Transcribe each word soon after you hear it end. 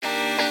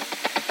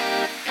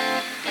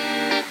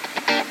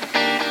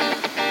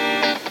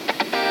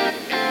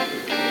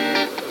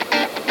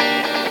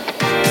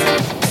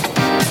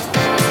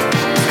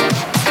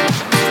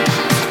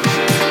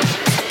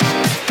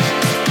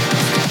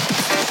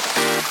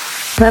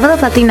Level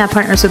Up Latina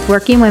partners with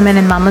working women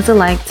and mamas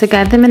alike to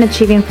guide them in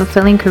achieving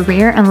fulfilling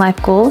career and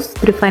life goals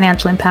through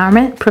financial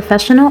empowerment,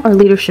 professional or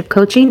leadership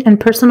coaching, and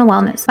personal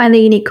wellness. Find the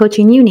unique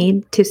coaching you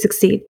need to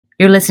succeed.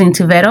 You're listening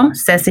to Vero,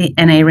 Ceci,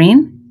 and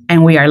Irene,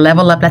 and we are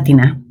Level Up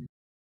Latina.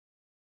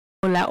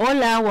 Hola,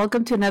 hola.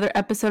 Welcome to another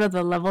episode of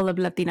the Level Up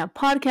Latina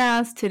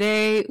podcast.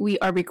 Today we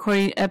are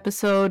recording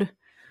episode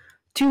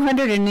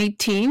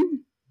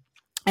 218,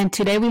 and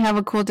today we have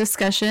a cool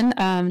discussion.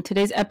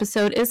 Today's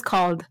episode is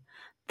called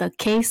The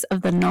Case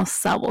of the No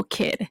Sabo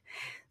Kid.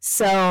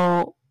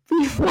 So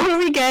before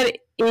we get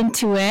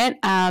into it,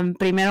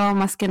 primero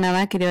más que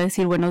nada quería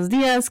decir buenos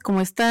días,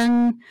 ¿cómo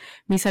están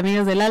mis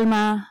amigos del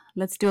alma?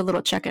 Let's do a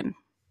little check-in.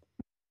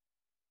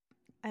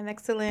 I'm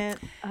excellent.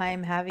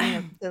 I'm having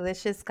a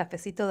delicious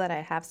cafecito that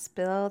I have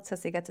spilled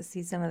since I got to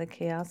see some of the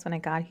chaos when I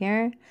got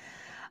here.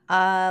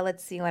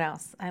 Let's see what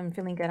else. I'm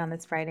feeling good on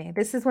this Friday.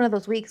 This is one of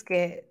those weeks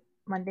que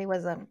Monday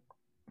was a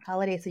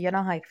holiday, so you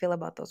know how I feel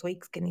about those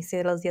weeks. Que ni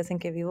sé los días en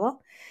que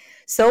vivo.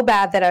 So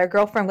bad that our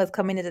girlfriend was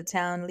coming into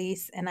town,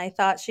 Lise, and I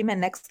thought she meant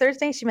next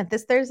Thursday. She meant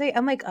this Thursday.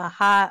 I'm like a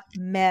hot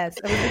mess.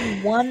 I was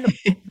in 1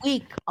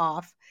 week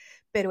off.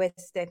 Pero I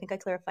think I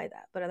clarified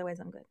that, but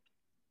otherwise I'm good.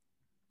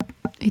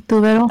 ¿Y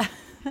tú, Vero?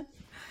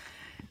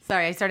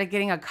 Sorry, I started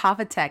getting a cough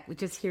attack with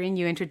just hearing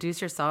you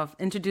introduce yourself,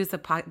 introduce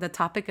the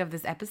topic of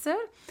this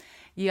episode.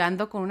 Yo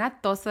ando con una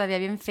tos todavía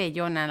bien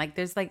feyona. Like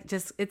there's like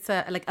just, it's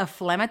a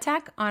phlegm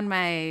attack on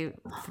my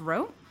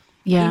throat.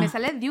 Yeah. Y me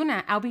sale de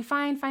una. I'll be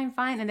fine.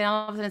 And then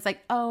all of a sudden it's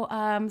like,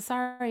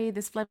 sorry,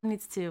 this phlegm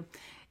needs to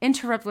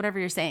interrupt whatever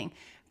you're saying.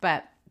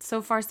 But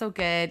so far so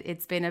good.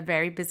 It's been a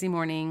very busy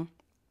morning.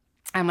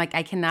 I'm like,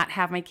 I cannot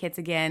have my kids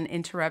again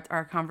interrupt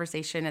our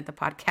conversation at the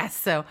podcast.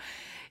 So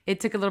it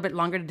took a little bit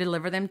longer to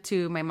deliver them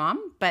to my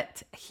mom,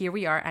 but here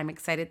we are. I'm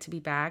excited to be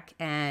back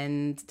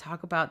and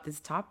talk about this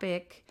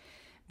topic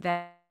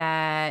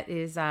that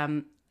is,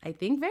 I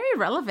think, very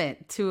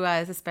relevant to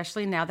us,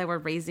 especially now that we're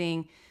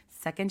raising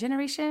second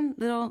generation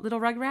little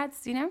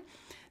rugrats, you know?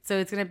 So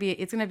it's gonna be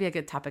a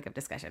good topic of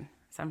discussion.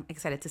 So I'm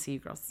excited to see you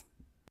girls.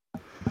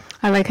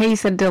 I like how you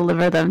said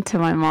deliver them to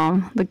my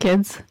mom, the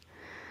kids.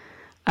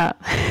 I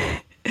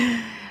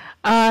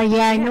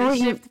know what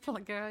you...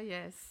 Girl,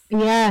 yes.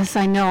 Yes,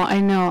 I know.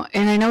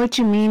 And I know what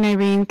you mean,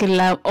 Irene.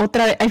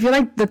 I feel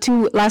like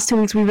the last 2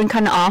 weeks we've been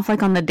kind of off,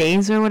 like on the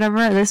days or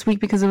whatever. This week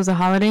because it was a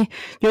holiday.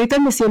 Yo ahorita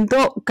me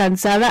siento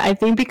cansada. I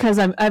think because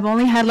I've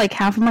only had like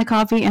half of my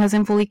coffee. It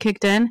hasn't fully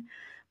kicked in.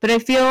 But I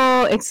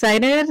feel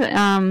excited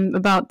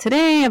about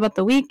today, about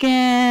the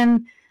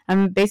weekend.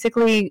 I'm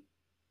basically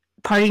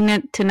partying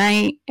it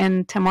tonight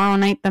and tomorrow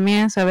night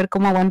también. So a ver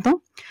cómo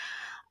aguanto.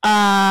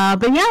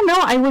 But yeah, no,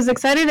 I was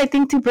excited, I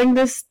think, to bring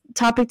this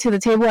topic to the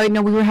table. I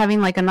know we were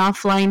having like an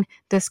offline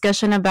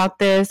discussion about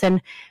this,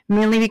 and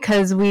mainly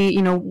because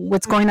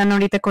what's going on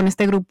ahorita con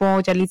este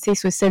grupo, Yahritza y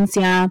Su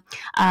Esencia.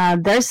 I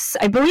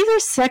believe they're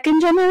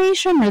second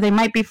generation, or they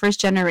might be first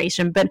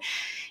generation, but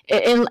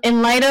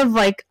in light of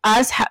like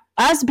us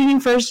being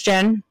first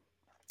gen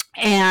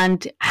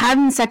and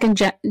having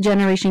second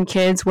generation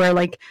kids where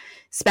like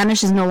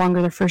Spanish is no longer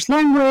their first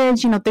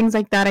language, things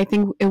like that. I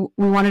think we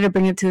wanted to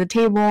bring it to the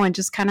table and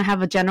just kind of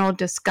have a general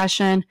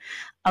discussion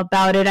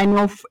about it. I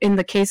know in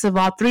the case of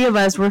all three of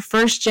us, we're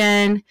first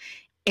gen,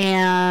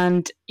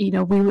 and,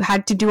 we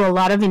had to do a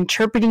lot of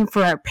interpreting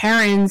for our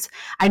parents.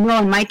 I know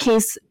in my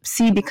case,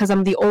 because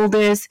I'm the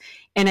oldest,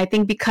 and I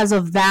think because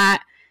of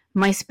that,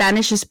 my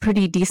Spanish is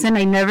pretty decent.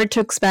 I never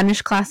took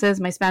Spanish classes.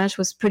 My Spanish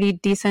was pretty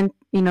decent,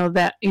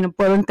 puedo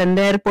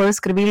entender, puedo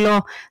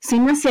escribirlo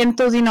sin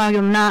acentos,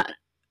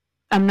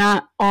 I'm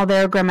not all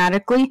there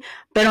grammatically,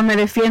 pero me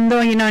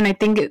defiendo, and I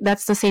think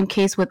that's the same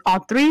case with all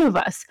three of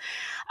us.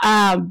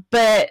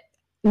 But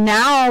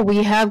now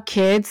we have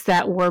kids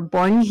that were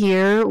born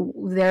here.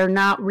 They're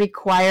not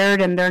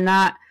required, and they're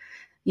not,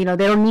 they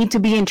don't need to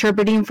be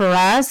interpreting for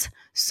us.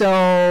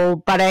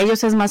 So para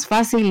ellos es más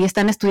fácil, y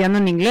están estudiando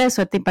en inglés.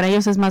 So para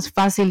ellos es más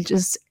fácil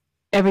just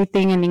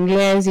everything in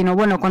English,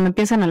 cuando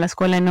empiezan a la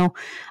escuela, I know,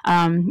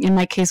 in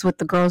my case with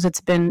the girls,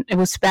 it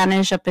was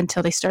Spanish up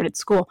until they started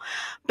school.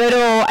 But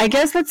I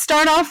guess let's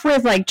start off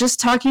with like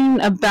just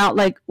talking about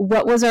like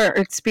what was our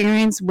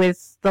experience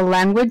with the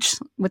language,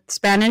 with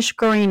Spanish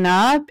growing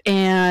up,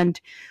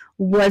 and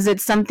was it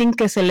something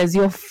que se les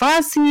dio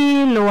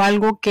fácil o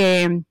algo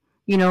que,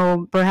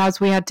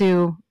 perhaps we had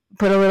to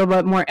put a little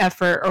bit more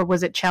effort, or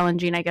was it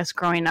challenging, I guess,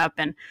 growing up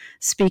and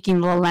speaking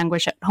the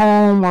language at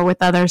home or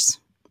with others?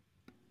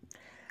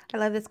 I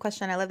love this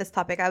question. I love this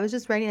topic. I was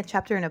just writing a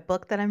chapter in a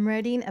book that I'm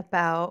reading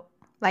about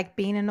like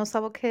being a no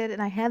sabo kid,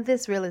 and I had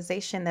this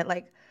realization that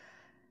like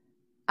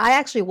I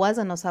actually was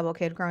a no sabo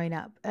kid growing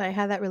up, and I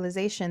had that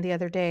realization the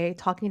other day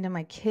talking to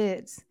my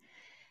kids,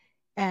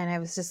 and I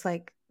was just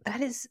like,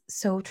 that is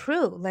so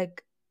true.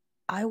 Like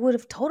I would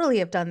have totally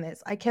have done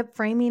this. I kept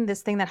framing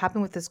this thing that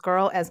happened with this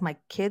girl as my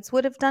kids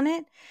would have done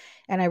it,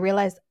 and I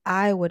realized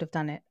I would have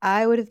done it.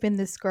 I would have been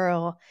this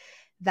girl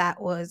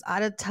that was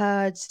out of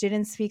touch,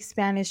 didn't speak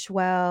Spanish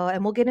well.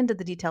 And we'll get into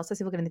the details.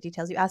 We'll get into the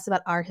details. You asked about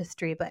our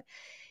history, but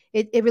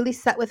it really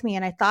sat with me.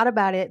 And I thought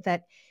about it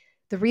that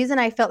the reason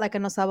I felt like a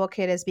no sabo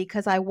kid is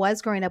because I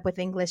was growing up with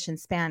English and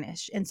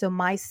Spanish. And so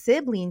my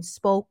siblings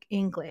spoke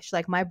English.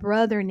 Like my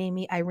brother named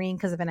me Irene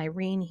because of an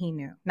Irene he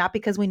knew, not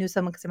because we knew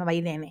someone because of my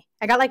Irene.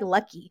 I got like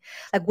lucky.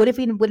 Like what if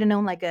we would have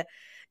known like a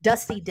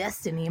Dusty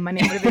Destiny and my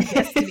name would have been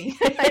Destiny?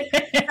 Like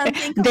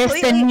something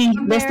completely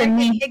American.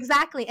 Destiny.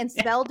 Exactly. And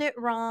spelled it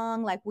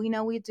wrong. Like we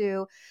know we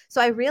do.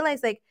 So I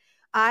realized like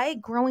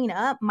growing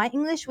up, my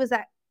English was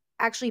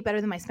actually better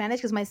than my Spanish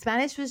because my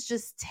Spanish was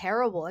just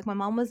terrible. Like my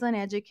mom was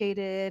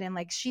uneducated and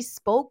like she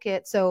spoke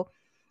it. So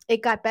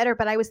it got better.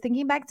 But I was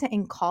thinking back to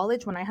in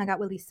college when I hung out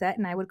with Lisette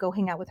and I would go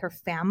hang out with her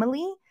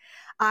family.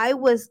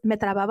 Me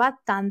trababa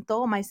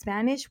tanto. My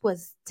Spanish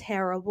was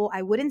terrible.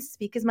 I wouldn't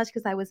speak as much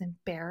because I was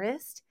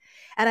embarrassed.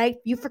 And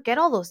you forget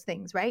all those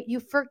things, right? You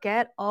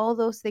forget all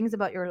those things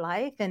about your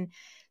life. And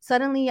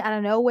suddenly out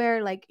of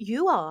nowhere, like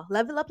you all,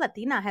 Level Up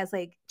Latina has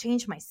like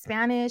changed my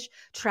Spanish.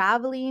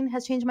 Traveling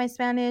has changed my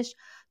Spanish.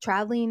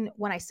 Traveling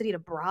when I studied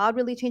abroad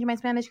really changed my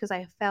Spanish because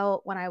I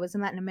felt when I was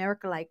in Latin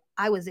America, like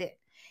I was it.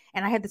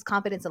 And I had this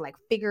confidence to like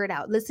figure it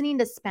out. Listening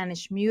to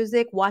Spanish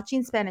music,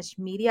 watching Spanish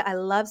media. I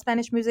love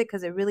Spanish music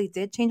because it really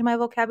did change my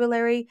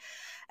vocabulary.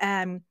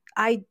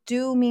 I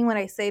do mean when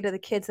I say to the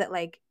kids that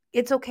like,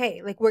 it's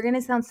okay. Like we're going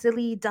to sound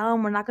silly,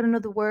 dumb. We're not going to know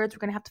the words. We're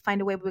going to have to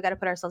find a way, but we got to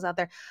put ourselves out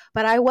there.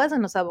 But I was a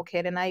no sabo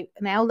kid. And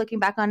now looking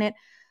back on it,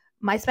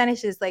 my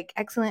Spanish is like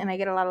excellent and I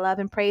get a lot of love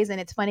and praise. And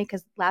it's funny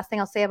because last thing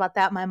I'll say about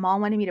that, my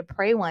mom wanted me to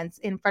pray once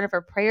in front of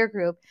her prayer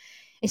group.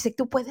 And she's like,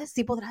 tú puedes,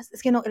 sí podrás.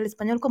 Es que no, el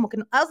español como que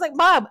no. I was like,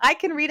 Mom, I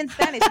can read in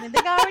Spanish. And I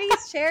think I already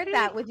shared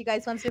that with you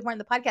guys once before in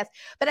the podcast.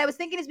 But I was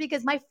thinking it's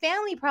because my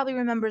family probably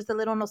remembers the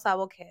little no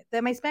sabo kid.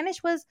 That my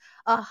Spanish was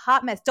a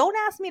hot mess. Don't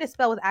ask me to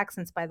spell with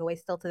accents, by the way,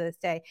 still to this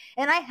day.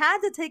 And I had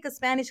to take a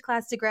Spanish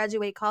class to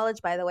graduate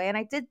college, by the way. And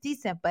I did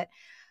decent. But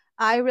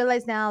I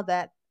realize now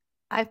that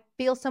I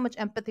feel so much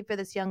empathy for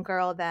this young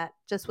girl that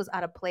just was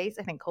out of place.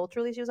 I think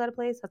culturally she was out of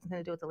place. Has nothing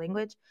to do with the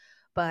language.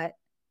 But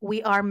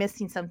we are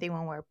missing something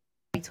when we're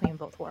between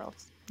both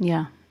worlds.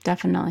 Yeah,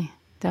 definitely.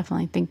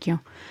 Definitely. Thank you.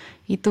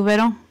 ¿Y tú,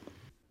 Vero?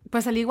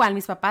 Pues al igual,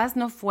 mis papás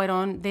no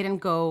fueron, they didn't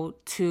go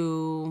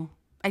to,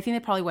 I think they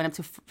probably went up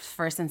to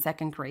first and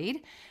second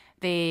grade.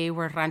 They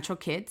were rancho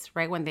kids,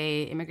 right? When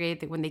they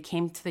immigrated, when they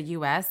came to the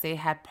U.S., they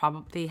had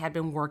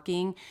been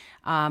working.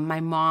 My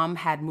mom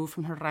had moved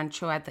from her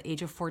rancho at the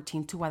age of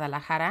 14 to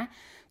Guadalajara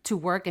to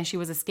work, and she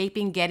was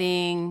escaping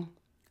getting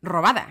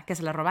robada, que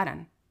se la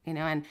robaran. You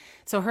know, and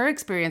so her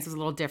experience was a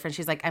little different.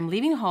 She's like, I'm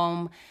leaving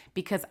home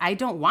because I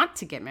don't want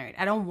to get married.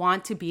 I don't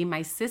want to be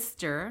my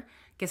sister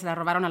que se la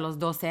robaron a los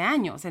 12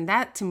 años. And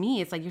that, to me,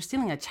 it's like you're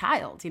stealing a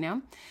child, you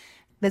know?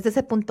 Desde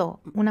ese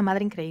punto, una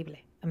madre increíble.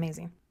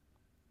 Amazing.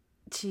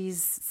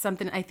 She's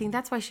something, I think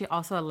that's why she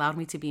also allowed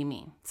me to be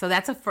me. So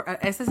that's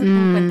ese es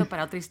un cuento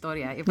para otra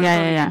historia.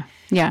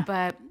 Yeah.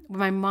 But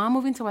my mom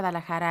moving to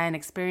Guadalajara and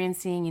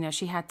experiencing, you know,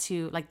 she had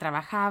to like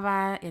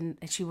trabajaba and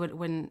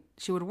when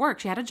she would work,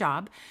 she had a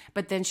job,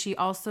 but then she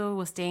also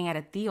was staying at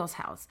a tío's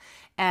house.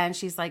 And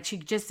she's like, she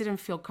just didn't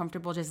feel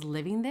comfortable just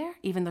living there,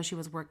 even though she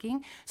was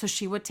working. So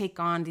she would take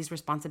on these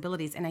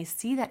responsibilities. And I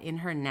see that in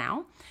her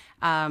now,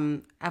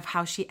 of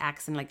how she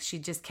acts and like, she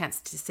just can't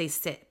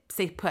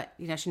stay put,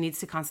 you know, she needs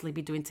to constantly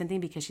be doing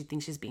something because she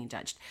thinks she's being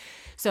judged.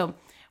 So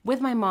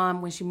with my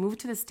mom, when she moved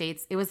to the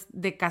States, it was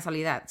de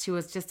casualidad. She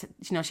was just,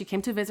 you know, she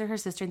came to visit her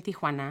sister in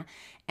Tijuana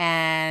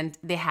and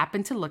they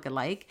happened to look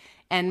alike.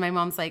 And my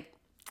mom's like,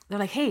 they're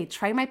like, hey,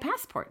 try my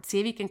passport. See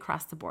if you can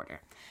cross the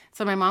border.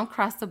 So my mom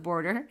crossed the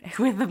border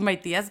with my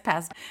tía's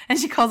passport. And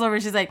she calls over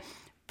and she's like,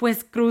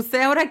 pues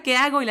crucé, ahora qué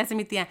hago? Y le hace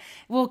mi tía,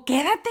 well,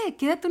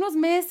 quédate unos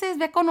meses,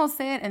 ve a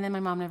conocer. And then my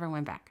mom never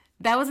went back.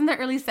 That was in the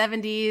early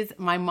 70s.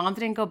 My mom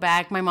didn't go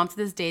back. My mom to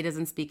this day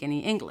doesn't speak any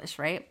English,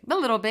 right? A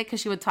little bit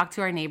because she would talk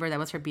to our neighbor. That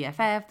was her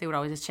BFF. They would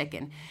always just check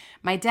in.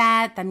 My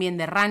dad, también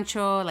de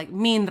rancho, like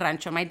mean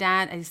rancho. My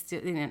dad,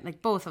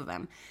 like both of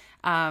them.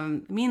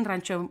 Mean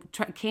rancho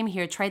came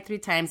here, tried 3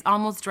 times,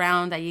 almost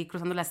drowned ahí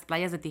cruzando las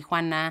playas de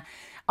Tijuana.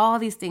 All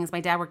these things.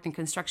 My dad worked in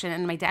construction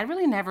and my dad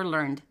really never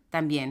learned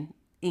también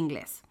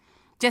English.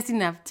 Just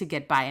enough to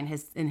get by in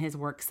his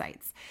work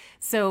sites.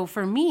 So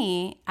for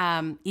me,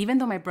 even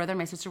though my brother and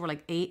my sister were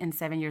like 8 and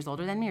 7 years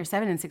older than me, or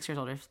 7 and 6 years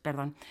older,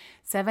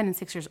 7 and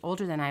 6 years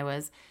older than I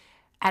was,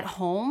 at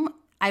home,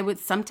 I would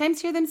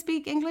sometimes hear them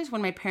speak English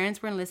when my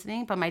parents weren't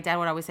listening, but my dad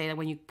would always say that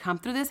when you come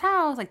through this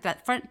house, like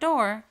that front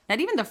door,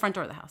 not even the front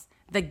door of the house,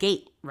 the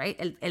gate, right?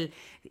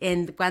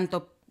 En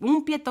cuanto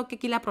un pie toque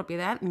aquí la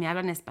propiedad, me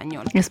hablan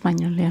español.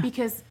 Español, yeah.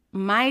 Because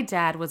my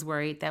dad was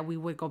worried that we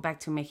would go back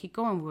to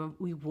Mexico and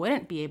we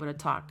wouldn't be able to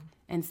talk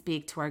and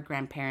speak to our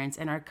grandparents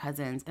and our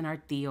cousins and our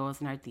tíos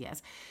and our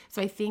tías. So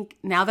I think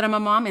now that I'm a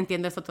mom,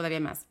 entiendo eso todavía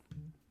más.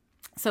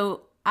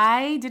 So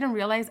I didn't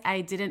realize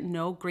I didn't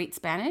know great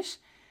Spanish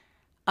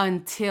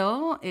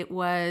until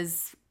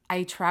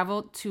I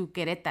traveled to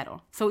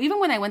Querétaro. So even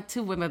when I went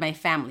with my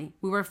family,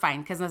 we were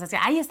fine because nos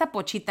decía, ay, esta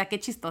pochita, qué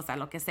chistosa,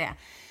 lo que sea,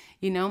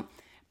 you know?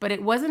 But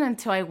it wasn't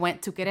until I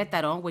went to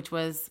Querétaro, which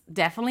was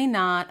definitely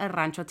not a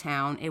rancho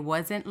town. It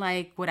wasn't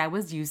like what I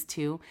was used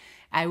to.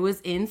 I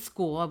was in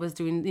school. I was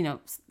doing,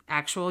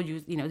 actual,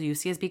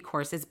 UCSB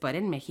courses, but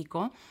in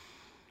Mexico,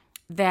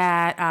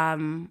 that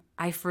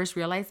I first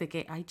realized that,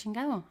 ay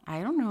chingado,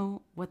 I don't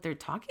know what they're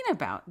talking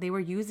about. They were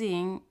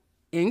using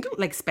English,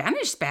 like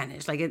Spanish,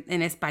 like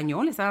en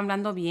español, estaban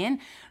hablando bien,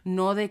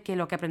 no de que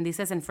lo que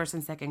aprendiste in first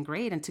and second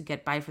grade and to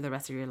get by for the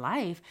rest of your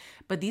life.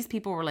 But these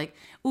people were like,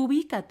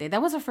 ubícate.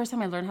 That was the first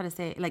time I learned how to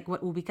say, like,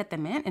 what ubícate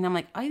meant. And I'm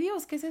like, ay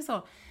Dios, ¿qué es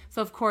eso?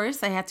 So, of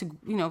course, I had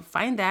to,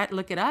 find that,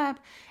 look it up.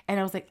 And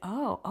I was like,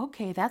 oh,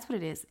 okay, that's what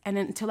it is. And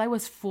then, until I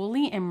was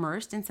fully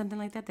immersed in something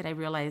like that I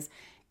realized,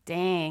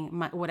 dang,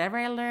 whatever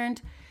I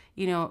learned,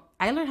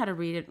 I learned how to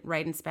read and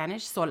write in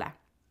Spanish sola.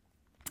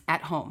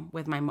 At home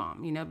with my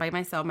mom, by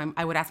myself.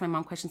 I would ask my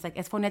mom questions like,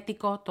 ¿es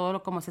fonético? Todo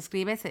como se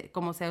escribe,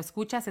 como se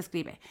escucha, se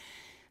escribe.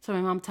 So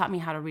my mom taught me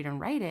how to read and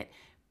write it,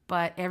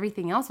 but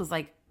everything else was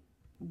like,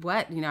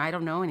 what? I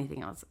don't know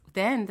anything else.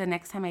 Then the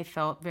next time I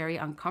felt very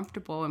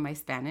uncomfortable in my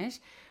Spanish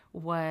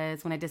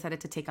was when I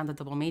decided to take on the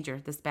double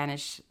major, the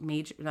Spanish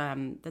major,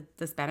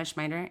 the Spanish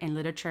minor in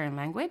literature and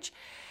language.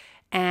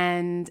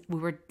 And we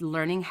were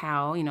learning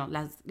how,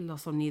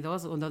 los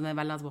sonidos, donde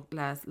van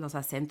los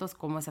acentos,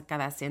 cómo es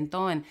cada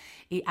acento,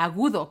 y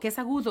agudo, ¿qué es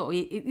agudo?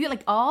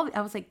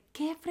 I was like,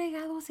 ¿qué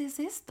fregados es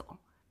esto?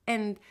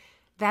 And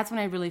that's when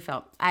I really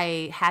felt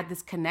I had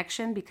this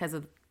connection because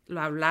of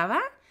lo hablaba,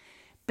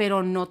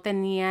 pero no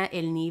tenía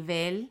el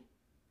nivel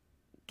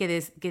que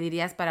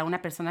dirías para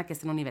una persona que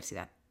está en la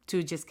universidad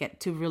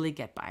to really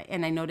get by.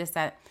 And I noticed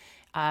that,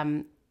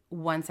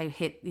 once I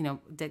hit,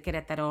 de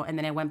Querétaro, and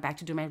then I went back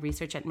to do my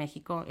research at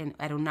Mexico,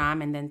 at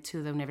UNAM, and then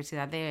to the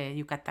Universidad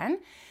de Yucatán.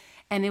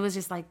 And it was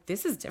just like,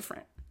 this is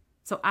different.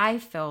 So I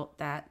felt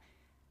that,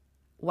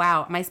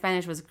 wow, my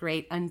Spanish was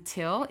great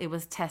until it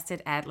was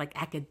tested at like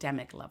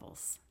academic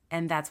levels.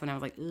 And that's when I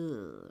was like,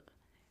 ugh,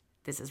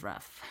 this is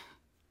rough.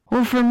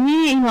 Well, for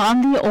me,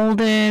 I'm the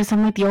oldest.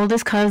 I'm like the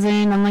oldest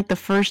cousin. I'm like the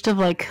first of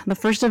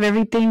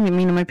everything. I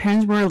mean, my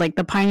parents were like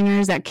the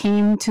pioneers that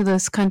came to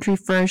this country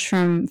first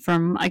from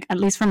like, at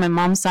least from my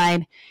mom's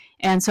side.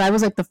 And so I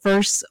was like the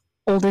first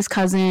oldest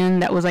cousin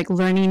that was like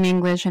learning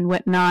English and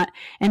whatnot.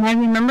 And I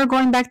remember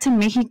going back to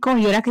Mexico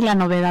y era que la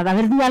novedad, a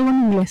ver, di algo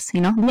en inglés, di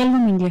algo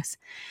en inglés.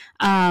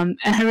 And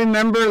I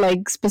remember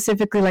like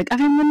specifically like, a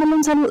ver, mándale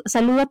un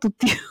saludo a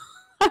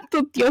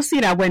tu tío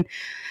Siragüen.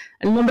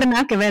 El nombre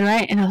nada que ver,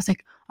 right? And I was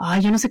like,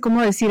 yo no sé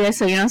cómo decir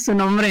eso, su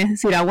nombre,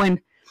 Siragüen.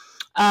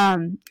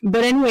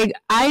 But anyway,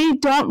 I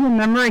don't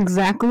remember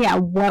exactly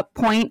at what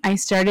point I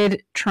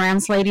started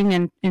translating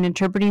and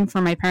interpreting for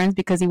my parents,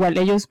 because igual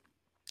ellos,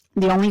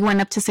 they only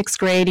went up to 6th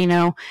grade,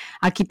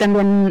 Aquí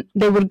también,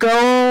 they would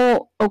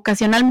go,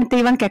 ocasionalmente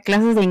iban que a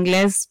clases de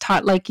inglés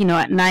taught like,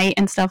 at night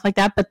and stuff like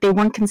that, but they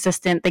weren't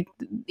consistent. Like,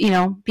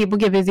 people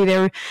get busy,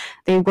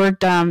 they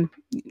worked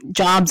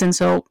jobs, and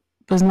so,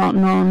 pues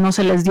no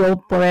se les dio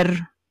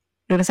poder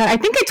regresar. I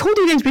think I told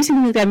you guys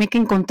recently that me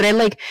que encontré,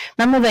 like,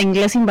 remember the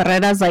Inglés sin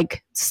Barreras,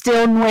 like,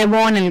 still nuevo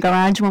en el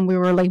garage when we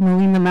were, like,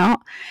 moving them out?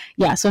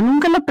 Yeah, so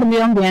nunca lo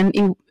aprendieron bien.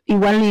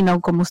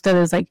 Igual, como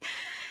ustedes, like,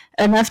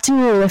 enough to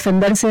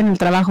defenderse en el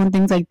trabajo and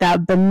things like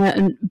that,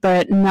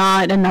 but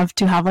not enough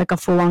to have, like, a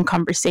full-on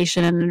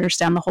conversation and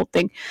understand the whole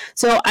thing.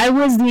 So I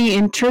was the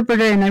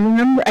interpreter, and I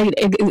remember,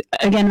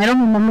 again, I don't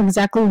remember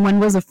exactly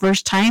when was the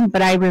first time,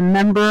 but I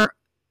remember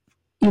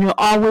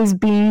always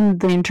being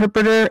the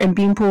interpreter and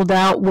being pulled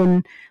out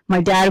when my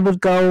dad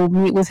would go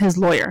meet with his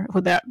lawyer, who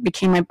that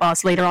became my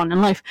boss later on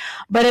in life.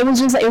 But it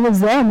was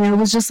them. It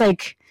was just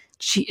like,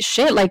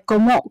 shit, like,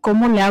 ¿cómo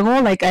le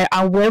hago? Like, a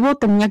huevo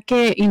tenía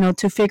que,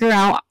 to figure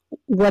out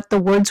what the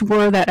words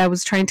were that I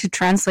was trying to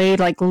translate,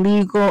 like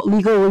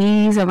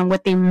legalese and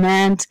what they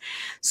meant.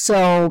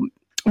 So,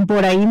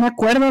 por ahí me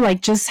acuerdo, like,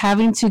 just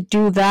having to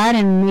do that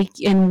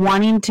and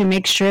wanting to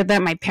make sure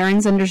that my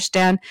parents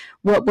understand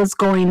what was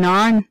going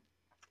on.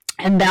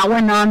 And that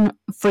went on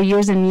for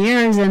years and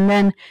years. And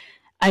then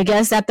I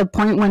guess at the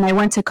point when I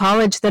went to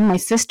college, then my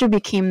sister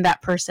became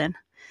that person,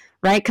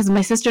 right? Because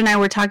my sister and I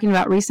were talking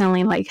about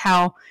recently, like,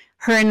 how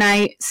her and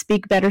I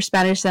speak better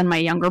Spanish than my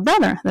younger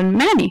brother, than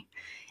Manny.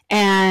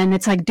 And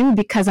it's like, dude,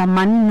 because a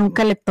Manny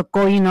nunca le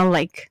tocó,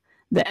 like,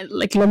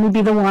 let me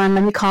be the one,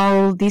 let me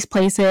call these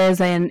places.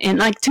 And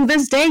like, to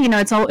this day,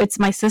 it's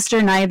my sister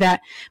and I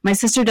that my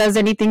sister does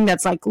anything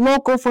that's like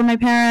local for my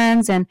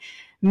parents. And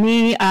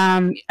me,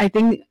 I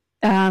think,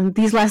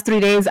 these last 3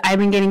 days, I've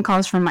been getting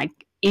calls from like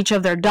each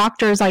of their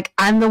doctors. Like,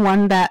 I'm the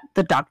one that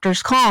the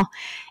doctors call.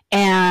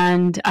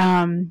 And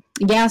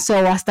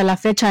so hasta la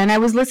fecha. And I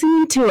was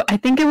listening to, I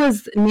think it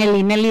was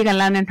Nelly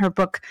Galan in her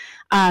book.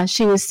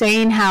 She was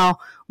saying how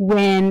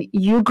when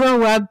you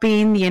grow up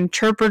being the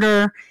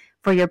interpreter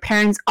for your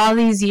parents all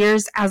these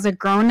years as a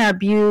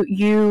grown-up,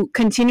 you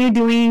continue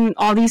doing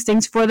all these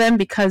things for them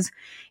because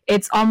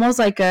it's almost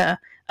like a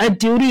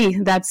duty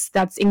that's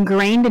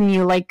ingrained in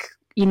you. Like,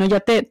 ya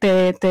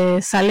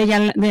te sale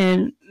ya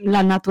de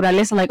la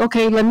naturaleza, like,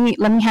 okay, let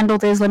me handle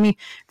this, let me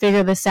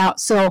figure this out.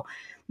 So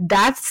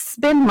that's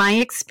been my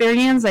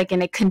experience, like,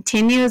 and it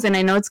continues, and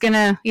I know it's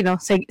gonna,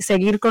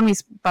 seguir con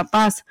mis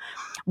papás,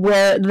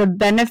 where the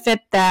benefit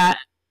that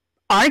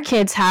our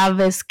kids have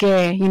is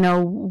que, you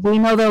know, we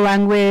know the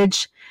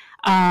language,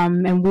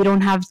 and we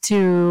don't have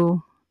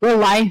to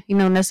rely, you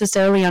know,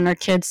 necessarily on our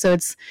kids. So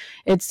it's,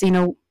 you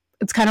know,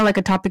 it's kind of like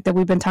a topic that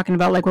we've been talking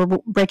about, like we're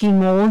breaking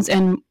molds,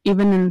 and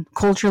even in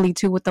culturally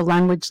too with the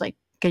language, like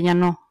que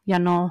nuestros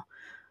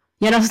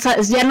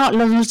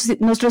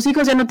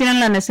hijos ya no tienen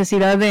la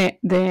necesidad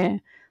de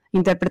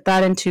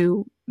interpretar and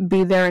to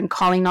be there and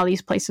calling all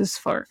these places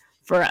for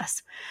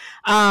us.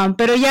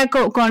 Pero ya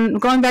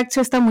going back to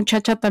esta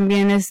muchacha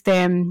también,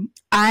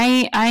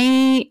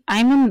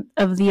 I'm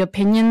of the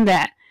opinion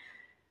that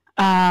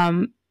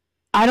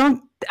I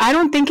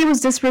don't think it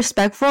was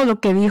disrespectful lo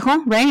que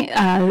dijo, right?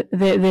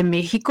 De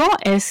México.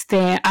 I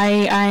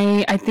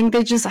think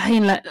they just,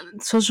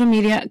 social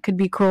media could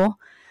be cruel.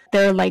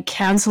 They're like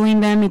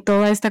canceling them y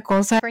toda esta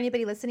cosa. For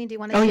anybody listening, do you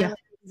want to share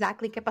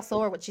exactly qué pasó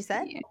or what she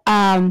said?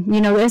 You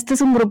know, este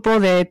es un grupo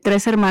de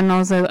 3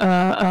 hermanos,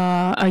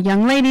 a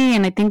young lady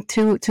and I think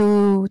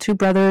two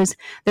brothers.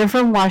 They're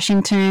from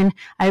Washington.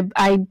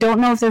 I don't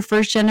know if they're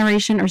first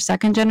generation or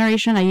second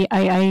generation. Si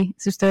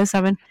ustedes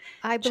saben.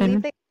 I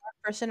believe they are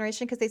first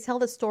generation because they tell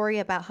the story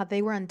about how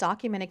they were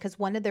undocumented because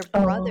one of their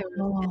brothers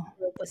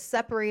was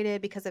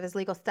separated because of his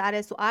legal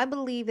status. So I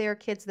believe they are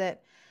kids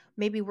that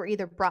maybe were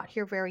either brought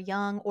here very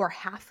young or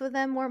half of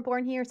them weren't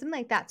born here, something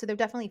like that. So they're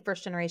definitely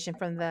first generation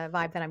from the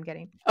vibe that I'm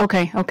getting.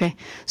 Okay.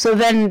 So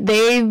then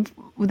they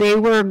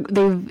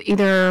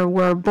either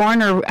were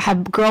born or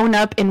have grown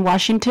up in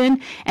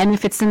Washington. And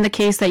if it's in the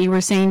case that you were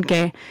saying,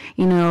 que,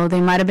 you know, they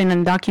might have been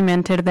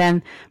undocumented,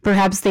 then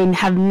perhaps they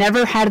have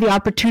never had the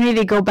opportunity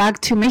to go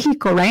back to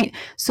Mexico, right?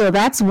 So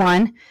that's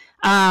one.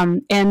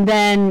 And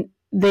then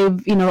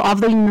they've, you know, all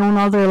they've known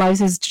all their lives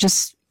is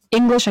just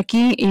English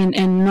aquí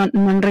and no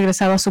han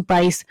regresado a su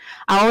país.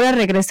 Ahora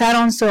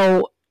regresaron,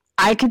 so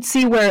I could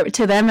see where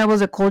to them it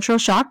was a cultural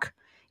shock,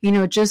 you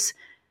know, just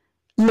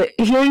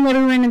hearing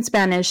everyone in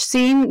Spanish,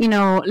 seeing, you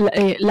know,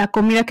 la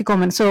comida que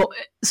comen. So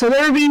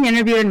they were being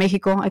interviewed in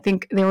Mexico. I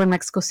think they were in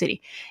Mexico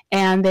City,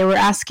 and they were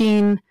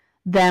asking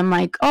them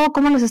like, oh,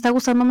 ¿cómo les está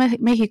gustando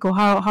Mexico?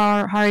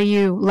 How are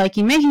you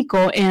liking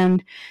Mexico?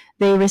 And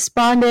they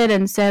responded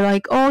and said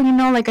like, oh, you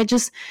know, like I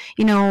just,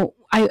 you know,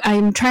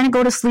 I'm trying to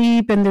go to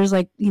sleep and there's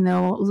like, you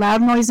know,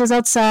 loud noises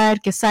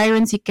outside, que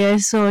sirens y que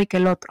eso y que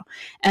el otro.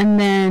 And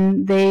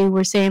then they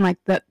were saying like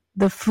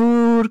the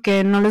food,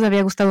 que no les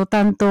había gustado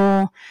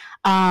tanto.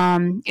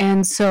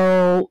 And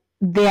so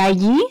de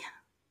allí,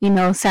 you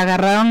know, se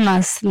agarraron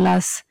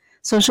las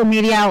social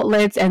media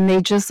outlets and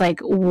they just like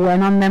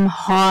went on them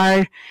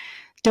hard.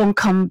 Don't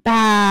come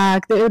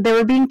back. They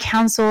were being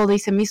canceled.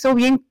 Se me hizo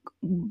bien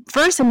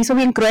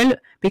cruel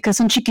because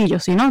son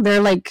chiquillos, you know,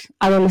 they're like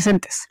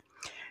adolescentes.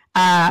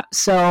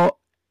 So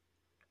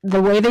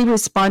the way they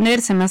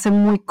responded se me hace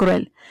muy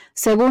cruel.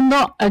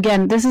 Segundo,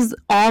 again, this is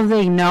all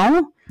they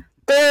know.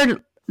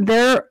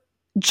 They're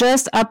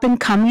just up and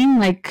coming,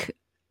 like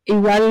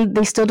igual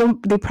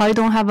they probably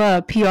don't have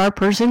a PR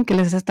person que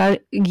les está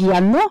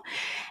guiando.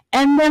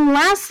 And then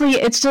lastly,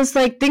 it's just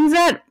like things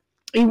that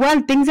you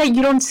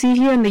don't see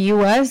here in the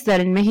US,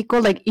 that in Mexico,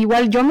 like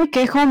igual yo me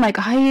quejo, I'm like,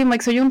 ay,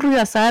 like soy un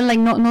ruidazal, like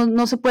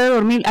no se puede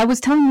dormir. I was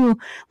telling you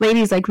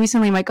ladies like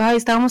recently, like, ay,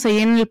 estábamos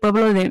ahí en el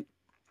pueblo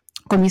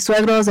con mis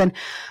suegros and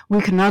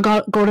we could not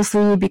go to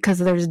sleep because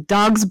there's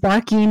dogs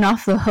barking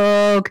off the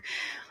hook,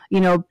 you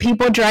know,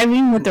 people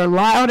driving with their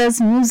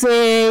loudest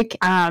music,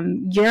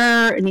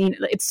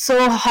 it's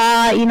so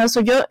hot, you know,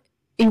 so yo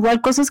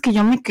igual cosas que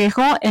yo me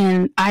quejo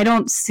and I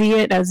don't see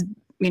it as,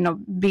 you know,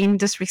 being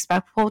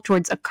disrespectful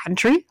towards a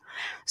country.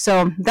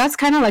 So that's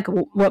kind of like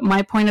what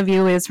my point of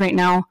view is right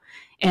now.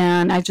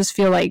 And I just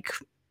feel like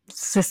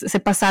se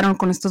pasaron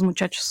con estos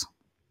muchachos.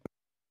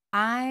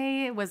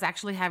 I was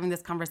actually having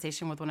this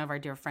conversation with one of our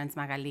dear friends,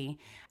 Magali.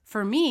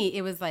 For me,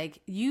 it was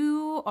like,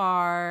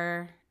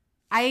 I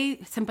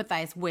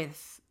empathize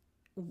with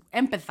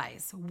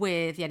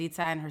Yahritza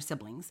and her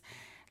siblings.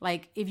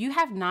 Like, if you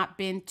have not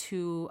been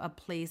to a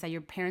place that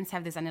your parents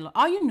have this anhelo,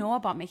 all you know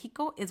about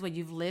Mexico is what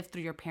you've lived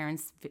through your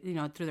parents, you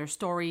know, through their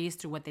stories,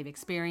 through what they've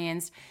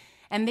experienced.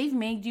 And they've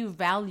made you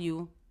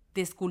value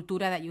this cultura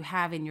that you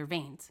have in your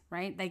veins,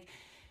 right? Like,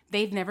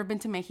 they've never been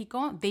to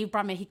Mexico. They've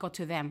brought Mexico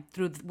to them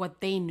through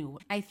what they knew.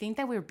 I think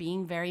that we're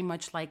being very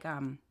much like,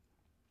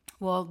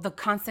 the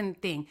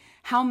constant thing.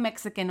 How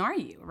Mexican are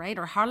you, right?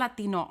 Or how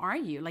Latino are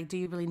you? Like, do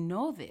you really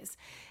know this?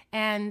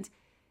 And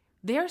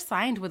they're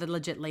signed with a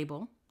legit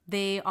label.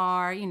 They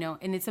are, you know,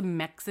 and it's a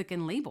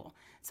Mexican label.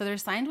 So they're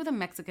signed with a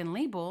Mexican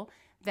label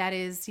that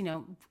is, you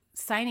know,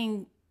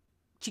 signing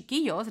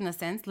chiquillos, in a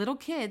sense, little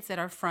kids that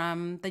are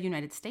from the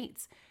United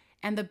States.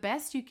 And the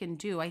best you can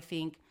do, I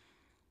think,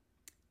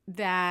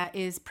 that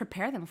is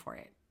prepare them for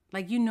it.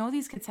 Like, you know,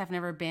 these kids have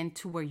never been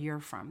to where you're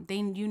from.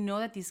 You know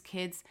that these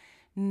kids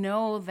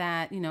know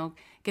that, you know,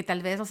 que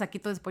tal vez los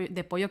saquitos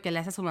de pollo que le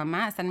hace a su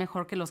mamá están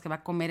mejor que los que va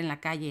a comer en la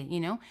calle, you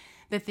know?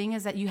 The thing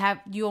is that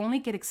you only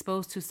get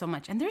exposed to so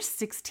much. And they're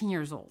 16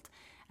 years old.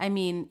 I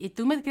mean, y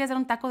tú me quieres dar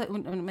un taco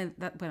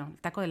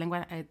taco de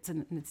lengua,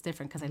 it's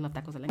different because I love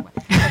tacos de lengua.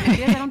 Pero me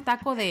quieres dar un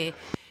taco de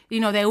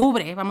de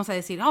ubre, vamos a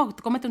decir, oh,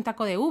 cómete un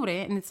taco de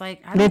ubre. And it's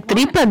like, I De don't want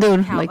tripa,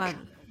 dude. cow, Like,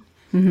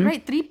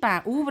 right,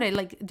 tripa, ubre,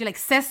 like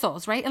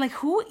sesos, right? And like,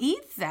 who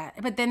eats that?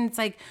 But then it's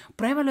like,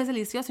 pruébalo, es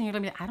delicioso. And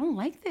you're like, I don't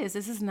like this.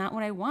 This is not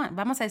what I want.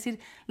 Vamos a decir,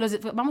 los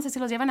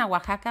llevan a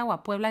Oaxaca o a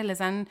Puebla y les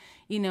dan,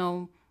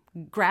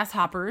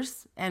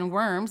 grasshoppers and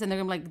worms. And they're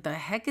going to be like, the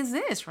heck is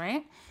this,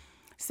 right?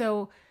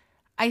 So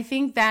I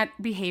think that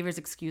behavior is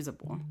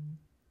excusable.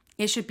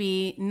 It should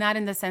be not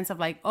in the sense of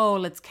like, oh,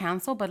 let's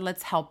cancel, but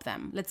let's help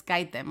them. Let's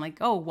guide them. Like,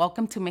 oh,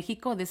 welcome to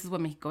Mexico. This is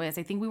what Mexico is.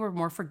 I think we were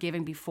more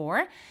forgiving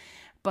before,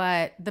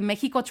 but the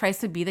Mexico tries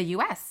to be the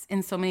U.S.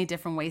 in so many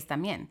different ways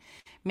también.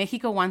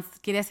 Mexico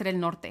quiere ser el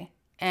norte.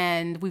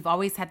 And we've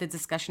always had the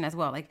discussion as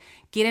well. Like,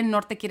 quieren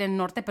norte,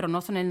 pero no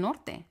son el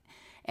norte.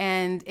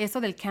 And eso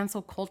del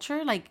cancel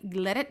culture, like,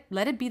 let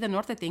it be the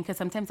norte thing, because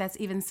sometimes that's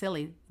even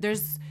silly.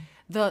 There's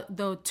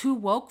the too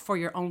woke for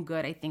your own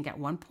good, I think at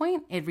one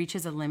point, it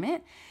reaches a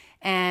limit.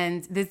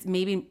 And this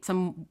maybe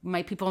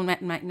my people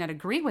might not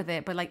agree with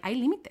it, but like, hay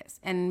límites.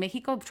 And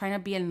Mexico trying to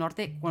be el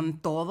norte con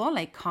todo,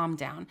 like, calm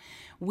down.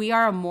 We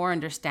are a more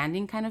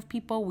understanding kind of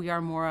people. We are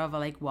more of a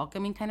like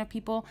welcoming kind of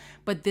people.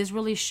 But this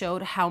really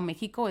showed how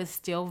Mexico is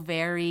still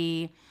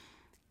very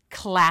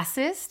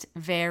classist,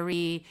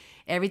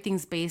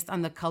 everything's based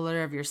on the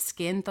color of your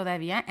skin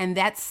todavía. And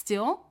that's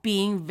still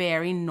being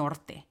very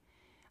norte.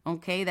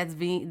 Okay, that's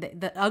being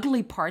the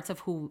ugly parts of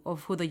who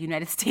the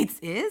United States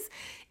is.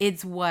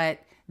 It's what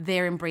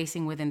they're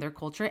embracing within their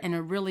culture, and it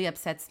really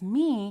upsets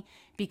me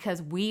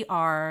because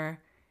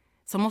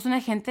somos una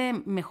gente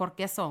mejor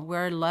que eso.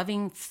 We're a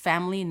loving,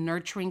 family,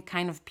 nurturing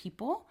kind of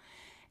people.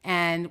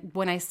 And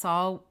when I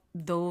saw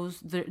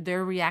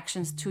their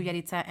reactions to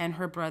Yahritza and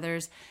her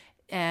brothers,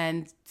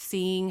 and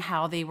seeing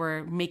how they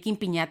were making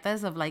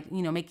piñatas of like,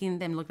 making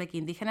them look like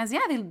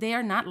indígenas, they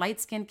are not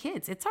light-skinned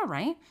kids. It's all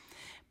right.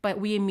 But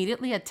we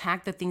immediately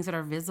attack the things that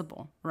are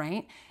visible,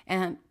 right?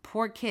 And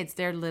poor kids,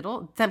 they're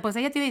little. Pues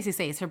ella tiene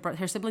 16.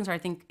 Her siblings are, I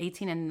think,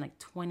 18 and like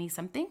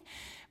 20-something.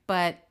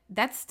 But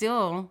that's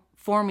still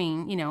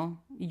forming,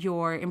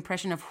 your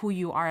impression of who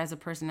you are as a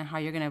person and how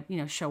you're going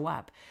to, show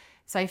up.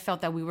 So I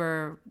felt that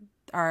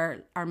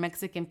our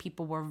Mexican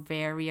people were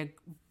very,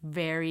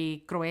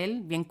 very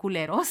cruel, bien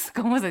culeros,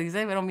 como se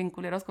dice, pero bien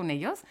culeros con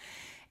ellos.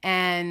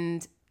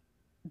 And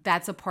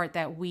that's a part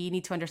that we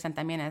need to understand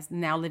también as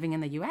now living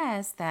in the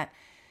U.S., that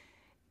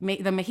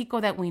the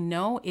Mexico that we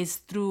know is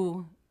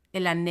through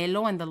el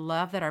anhelo and the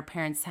love that our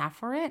parents have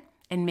for it.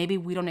 And maybe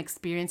we don't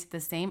experience it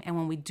the same. And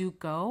when we do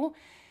go,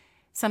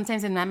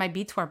 sometimes it might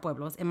be to our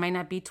pueblos. It might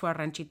not be to our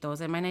ranchitos.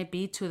 It might not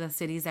be to the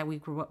cities that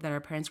our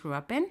parents grew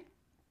up in.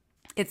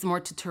 It's more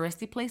to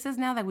touristy places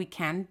now that we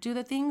can do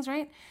the things,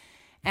 right?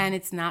 And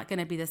it's not going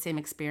to be the same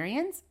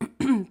experience.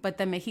 But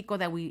the Mexico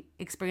that we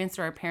experienced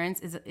through our parents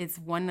is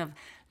one of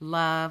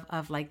love,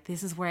 of like,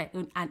 this is where,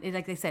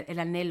 like I said, el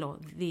anhelo,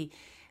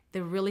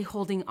 they're really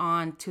holding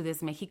on to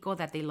this Mexico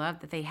that they love,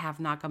 that they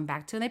have not come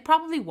back to. And they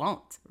probably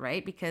won't,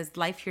 right? Because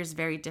life here is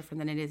very different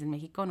than it is in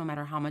Mexico, no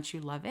matter how much you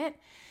love it.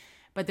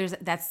 But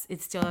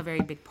it's still a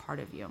very big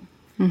part of you.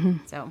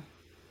 Mm-hmm. So,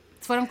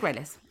 fueron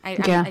crueles.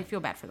 I feel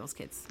bad for those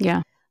kids.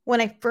 Yeah. When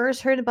I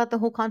first heard about the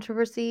whole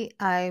controversy,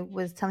 I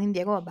was telling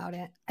Diego about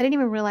it. I didn't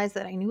even realize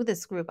that I knew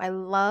this group. I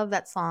love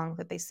that song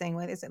that they sing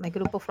with. Is it like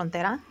Grupo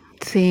Frontera?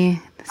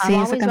 Sí, I'm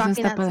esa always canción rocking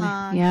está that padre.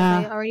 song. Yeah.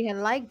 I already had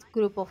liked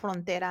Grupo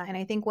Frontera. And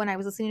I think when I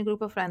was listening to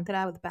Grupo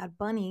Frontera with Bad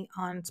Bunny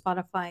on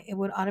Spotify, it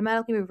would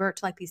automatically revert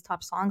to like these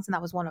top songs. And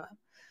that was one of them.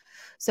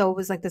 So it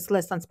was like this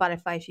list on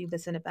Spotify if you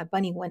listen to Bad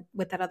Bunny went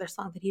with that other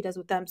song that he does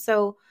with them.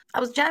 So I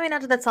was jamming out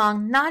to that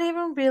song, not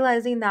even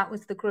realizing that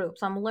was the group.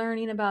 So I'm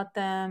learning about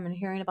them and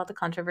hearing about the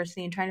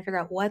controversy and trying to figure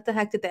out what the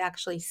heck did they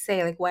actually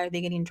say? Like, why are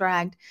they getting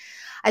dragged?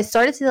 I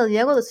started to tell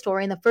Diego the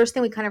story, and the first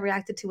thing we kind of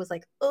reacted to was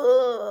like,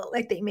 oh,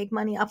 like they make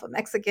money off of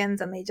Mexicans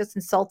and they just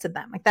insulted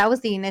them. Like that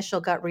was the initial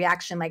gut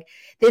reaction. Like,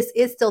 this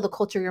is still the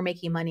culture you're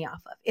making money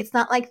off of. It's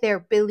not like they're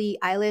Billie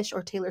Eilish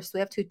or Taylor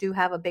Swift, who do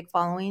have a big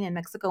following in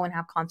Mexico and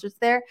have concerts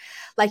there.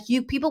 Like,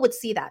 people would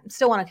see that,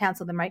 still want to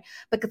cancel them, right?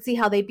 But could see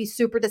how they'd be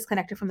super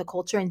disconnected from the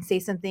culture and say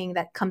something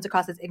that comes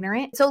across as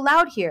ignorant. It's so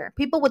loud here.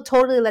 People would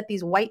totally let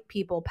these white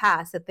people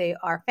pass that they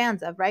are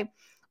fans of, right?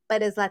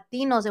 But as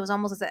Latinos, it was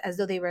almost as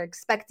though they were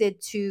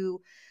expected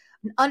to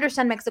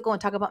understand Mexico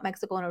and talk about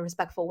Mexico in a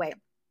respectful way.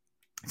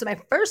 So my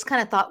first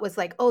kind of thought was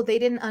like, oh, they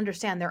didn't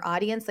understand their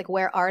audience. Like,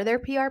 where are their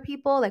PR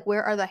people? Like,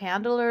 where are the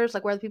handlers?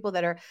 Like, where are the people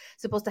that are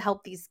supposed to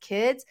help these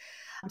kids?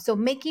 So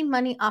making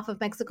money off of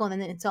Mexico and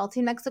then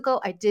insulting Mexico,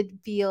 I did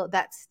feel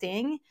that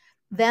sting.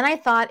 Then I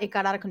thought it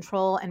got out of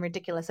control and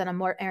ridiculous. And I'm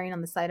more erring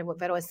on the side of what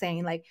Vero is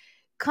saying. Like,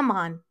 come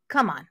on.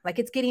 Like,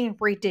 it's getting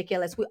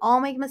ridiculous. We all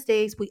make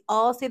mistakes. We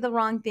all say the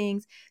wrong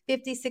things.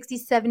 50, 60,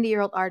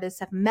 70-year-old artists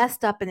have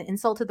messed up and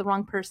insulted the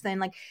wrong person.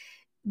 Like,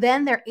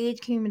 then their age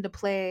came into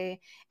play,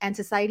 and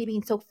society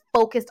being so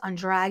focused on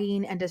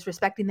dragging and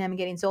disrespecting them and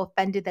getting so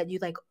offended that you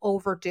like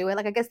overdo it.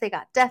 Like, I guess they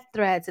got death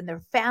threats and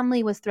their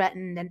family was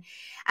threatened,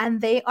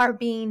 and they are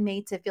being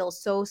made to feel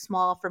so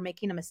small for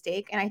making a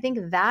mistake. And I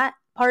think that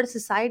part of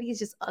society is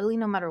just ugly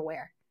no matter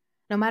where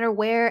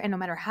and no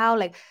matter how.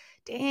 Like,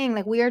 dang,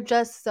 like we are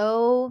just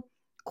so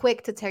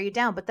quick to tear you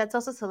down. But that's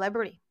also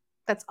celebrity.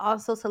 That's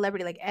also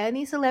celebrity. Like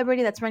any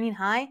celebrity that's running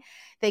high,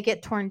 they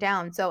get torn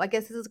down. So I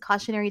guess this is a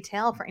cautionary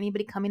tale for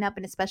anybody coming up,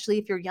 and especially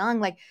if you're young,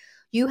 like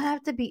you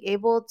have to be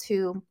able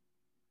to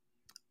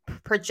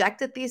project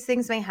that these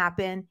things may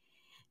happen,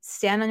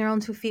 stand on your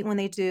own 2 feet when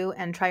they do,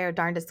 and try your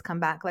darndest to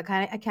come back. Like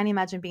I can't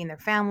imagine being their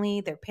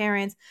family, their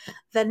parents.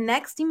 The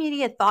next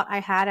immediate thought I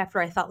had after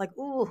I thought like,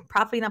 ooh,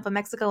 profiting off of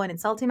Mexico and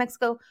insulting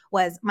Mexico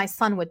was my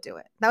son would do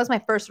it. That was my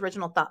first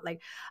original thought.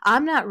 Like,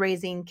 I'm not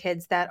raising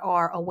kids that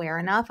are aware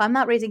enough. I'm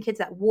not raising kids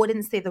that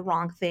wouldn't say the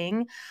wrong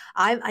thing.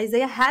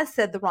 Isaiah has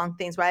said the wrong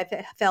things where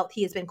I felt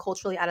he has been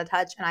culturally out of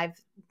touch, and I've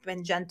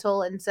been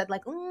gentle and said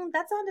like,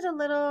 that sounded a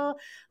little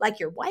like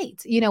you're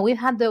white. We've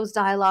had those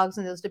dialogues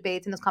and those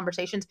debates and those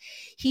conversations.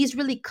 He's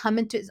really come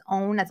into his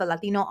own as a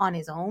Latino on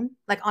his own,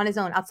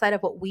 outside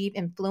of what we've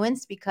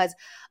influenced because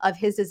of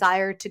his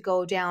desire to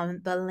go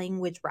down the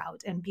language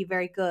route and be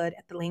very good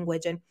at the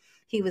language. And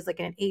he was like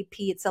in an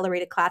AP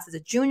accelerated class as a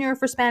junior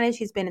for Spanish.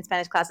 He's been in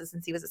Spanish classes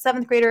since he was a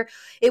 7th grader.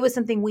 It was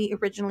something we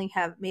originally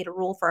have made a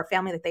rule for our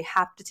family that they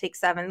have to take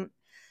 7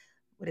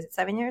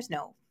 years?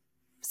 No,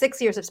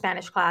 6 years of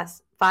Spanish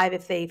class, 5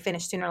 if they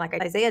finish sooner like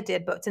Isaiah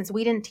did. But since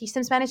we didn't teach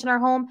them Spanish in our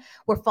home,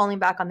 we're falling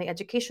back on the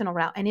educational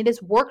route. And it has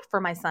worked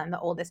for my son, the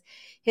oldest.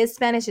 His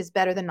Spanish is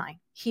better than mine.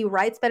 He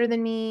writes better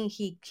than me.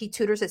 He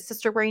tutors his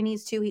sister where he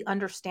needs to. He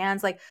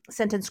understands like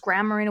sentence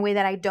grammar in a way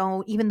that I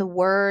don't, even the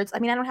words. I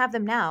mean, I don't have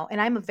them now.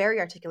 And I'm a very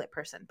articulate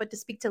person. But to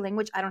speak to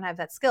language, I don't have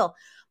that skill.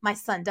 My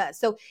son does.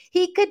 So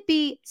he could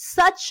be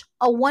such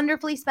a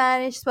wonderfully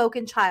Spanish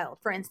spoken child,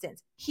 for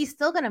instance. He's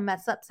still going to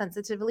mess up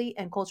sensitively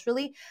and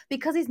culturally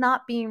because he's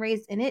not being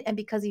raised in it and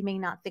because he may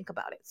not think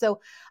about it. So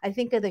I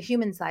think of the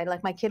human side,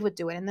 like my kid would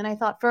do it. And then I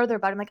thought further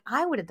about it. I'm like,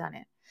 I would have done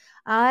it.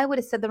 I would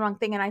have said the wrong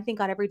thing. And I think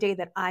on every day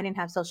that I didn't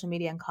have social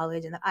media in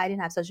college and that I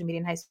didn't have social media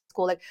in high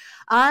school, like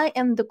I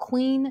am the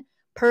queen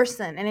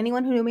person. And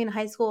anyone who knew me in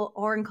high school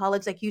or in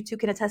college, like you two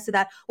can attest to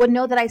that, would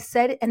know that I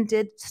said and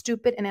did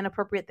stupid and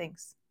inappropriate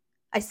things.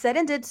 I said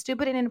and did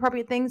stupid and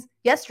inappropriate things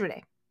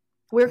yesterday.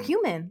 We're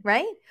human,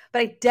 right?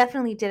 But I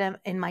definitely did them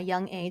in my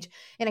young age.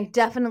 And I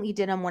definitely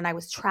did them when I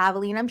was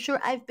traveling. I'm sure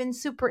I've been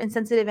super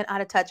insensitive and out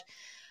of touch.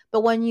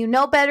 But when you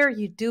know better,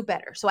 you do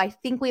better. So I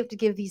think we have to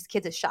give these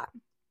kids a shot.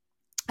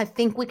 I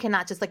think we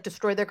cannot just like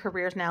destroy their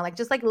careers now. Like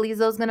just like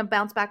Lizzo's gonna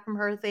bounce back from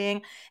her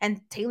thing,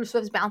 and Taylor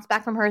Swift's bounce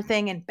back from her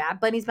thing, and Bad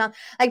Bunny's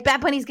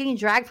getting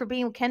dragged for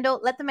being with Kendall.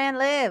 Let the man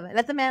live.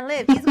 Let the man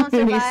live. He's gonna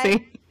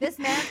survive. This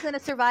man's gonna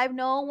survive.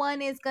 No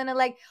one is gonna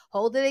like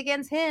hold it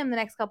against him the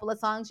next couple of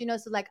songs,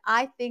 So like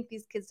I think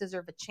these kids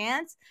deserve a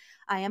chance.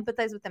 I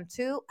empathize with them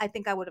too. I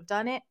think I would have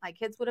done it. My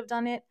kids would have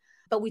done it.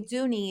 But we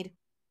do need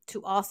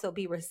to also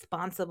be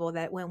responsible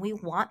that when we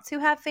want to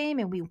have fame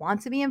and we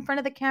want to be in front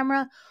of the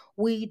camera,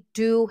 we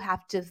do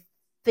have to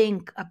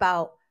think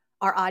about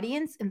our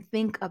audience and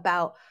think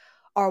about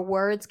our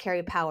words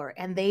carry power.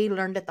 And they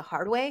learned it the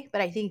hard way.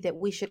 But I think that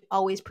we should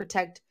always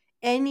protect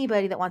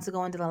anybody that wants to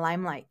go into the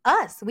limelight.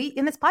 Us, we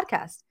in this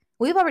podcast,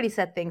 we've already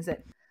said things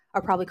that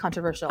are probably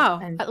controversial.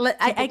 And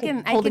I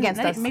can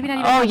against us. Maybe not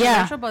even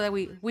controversial, but that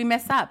we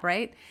mess up,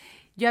 right?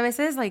 Yo a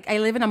veces, like, I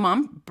live in a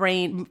mom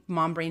brain,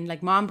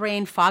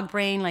 fog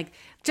brain. Like,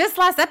 just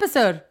last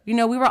episode, we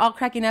were all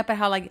cracking up at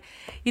how, like,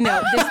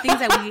 there's things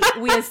that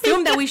we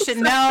assume that we should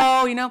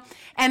know,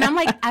 And I'm,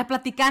 like,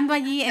 platicando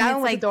allí, and it's,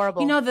 like,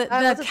 adorable.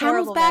 The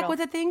camel's back with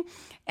the thing.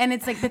 And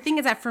it's, like, the thing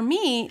is that for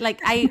me, like,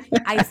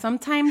 I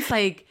sometimes,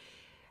 like,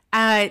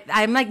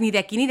 I'm, like, ni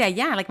de aquí ni de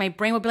allá. Like, my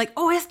brain would be like,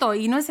 oh, esto,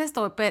 es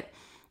esto. But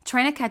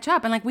trying to catch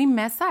up and like we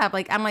mess up.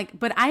 Like I'm like,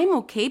 but I'm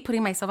okay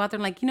putting myself out there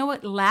and like, you know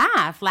what?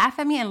 Laugh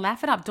at me and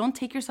laugh it up. Don't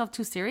take yourself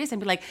too serious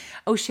and be like,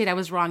 oh shit, I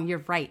was wrong.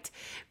 You're right.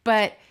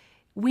 But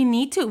we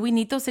need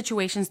those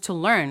situations to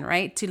learn,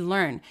 right? To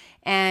learn.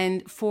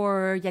 And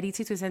for Yahritza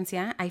y Su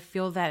Esencia, I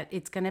feel that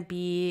it's going to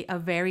be a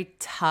very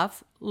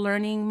tough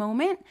learning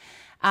moment.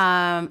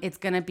 It's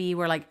going to be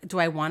where like, do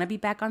I want to be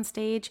back on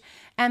stage?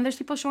 And there's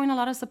people showing a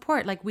lot of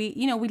support. Like we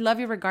love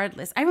you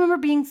regardless. I remember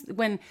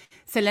when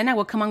Selena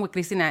will come on with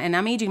Cristina, and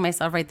I'm aging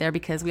myself right there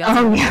because we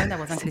also that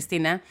wasn't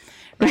Cristina,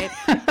 right?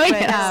 But,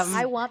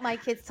 I want my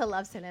kids to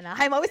love Selena.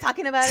 I'm always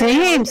talking about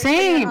it.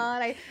 Same.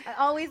 I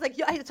always like,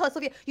 I told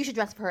Sylvia, you should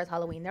dress for her as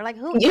Halloween. They're like,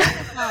 who is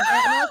this mom? And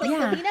I was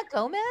like, Selena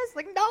Gomez?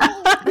 Like,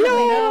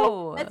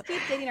 no. Let's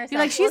keep dating ourselves.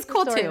 You're like, she's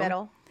cool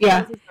too.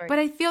 Yeah. But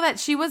I feel that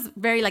she was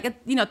very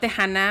like,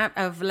 Tejana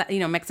of,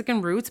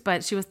 Mexican roots,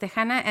 but she was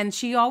Tejana, and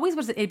she always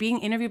was being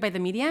interviewed by the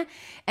media,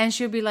 and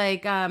she would be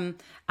like, I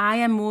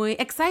am muy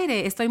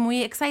excited, estoy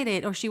muy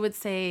excited. Or she would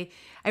say,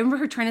 I remember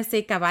her trying to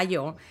say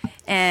caballo,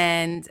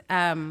 and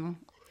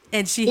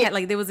she had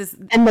like, there was this.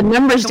 And the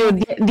numbers do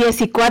 14,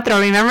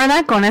 remember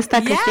that? Con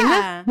esta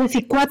Cristina?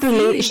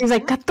 14, she's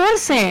like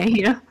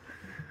 14,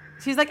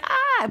 She's like,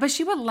 but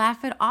she would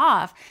laugh it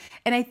off.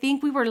 And I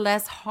think we were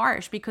less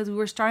harsh because we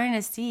were starting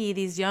to see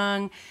these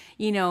young,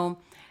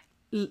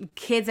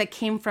 kids that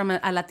came from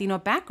a Latino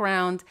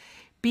background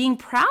being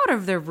proud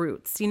of their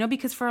roots,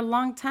 because for a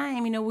long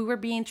time, we were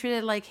being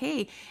treated like,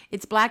 hey,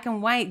 it's black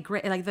and white,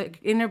 gray, like the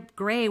inner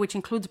gray, which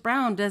includes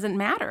brown, doesn't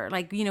matter.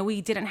 Like,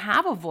 we didn't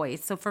have a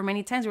voice. So for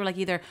many times we were like,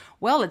 either,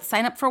 well, let's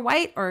sign up for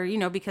white, or,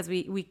 because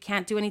we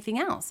can't do anything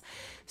else.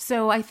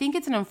 So I think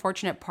it's an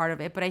unfortunate part of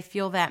it, but I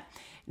feel that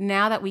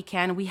now that we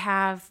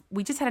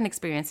just had an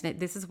experience, and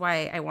this is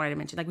why I wanted to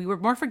mention, like, we were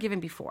more forgiving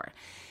before.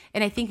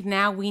 And I think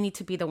now we need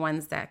to be the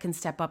ones that can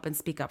step up and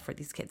speak up for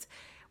these kids.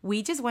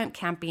 We just went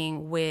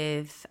camping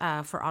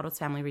for Otto's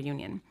family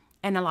reunion.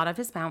 And a lot of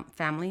his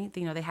family,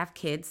 they have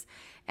kids,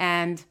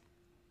 and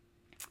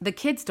the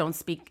kids don't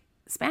speak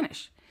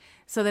Spanish.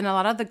 So then a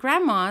lot of the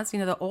grandmas,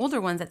 the older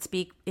ones that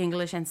speak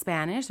English and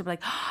Spanish, they're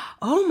like,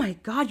 oh my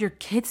God, your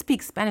kids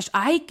speak Spanish.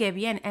 Ay, que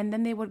bien. And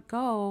then they would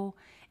go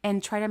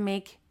and try to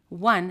make,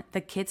 one,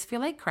 the kids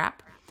feel like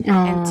crap,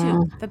 and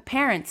two, the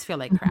parents feel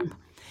like crap.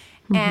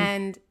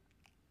 And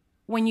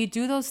when you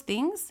do those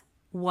things,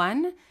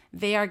 one,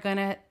 they are going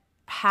to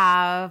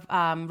have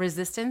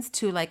resistance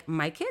to, like,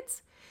 my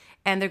kids,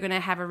 and they're going to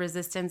have a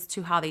resistance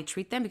to how they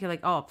treat them, because,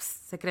 like, oh,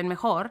 se creen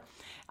mejor.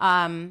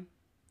 And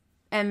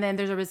then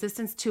there's a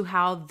resistance to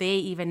how they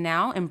even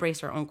now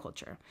embrace their own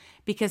culture,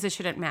 because it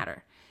shouldn't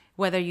matter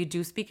whether you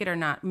do speak it or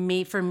not.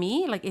 For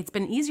me, like, it's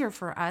been easier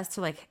for us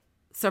to like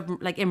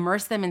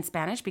immerse them in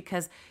Spanish,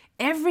 because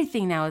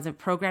everything now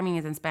programming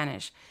is in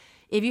Spanish.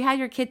 If you had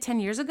your kid 10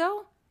 years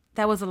ago,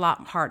 that was a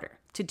lot harder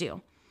to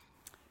do.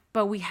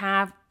 But we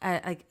have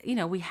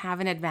we have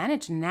an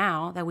advantage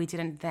now that we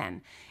didn't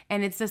then.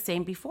 And it's the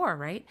same before,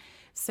 right?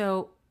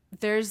 So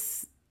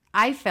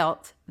I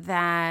felt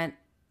that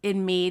it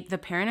made the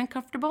parent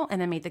uncomfortable,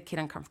 and it made the kid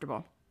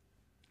uncomfortable.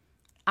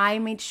 I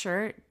made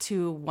sure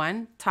to,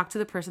 one, talk to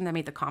the person that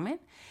made the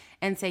comment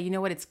and say, you know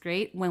what, it's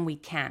great when we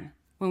can.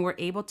 When we're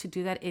able to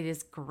do that, it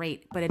is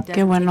great. But it doesn't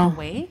take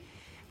away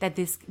that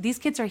these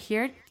kids are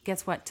here,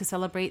 guess what, to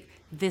celebrate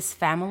this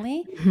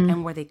family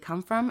and where they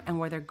come from and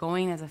where they're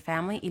going as a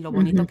family, y lo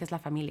bonito que es la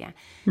familia.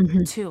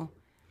 Two,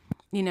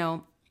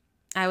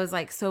 I was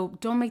like, so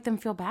don't make them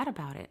feel bad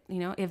about it.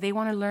 If they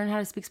want to learn how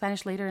to speak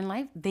Spanish later in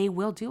life, they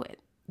will do it.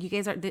 You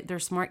guys they're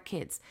smart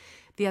kids.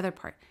 The other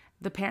part,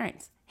 the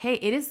parents. Hey,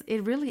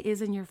 it really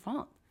isn't your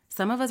fault.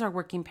 Some of us are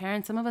working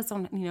parents. Some of us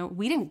don't,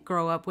 we didn't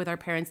grow up with our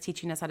parents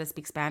teaching us how to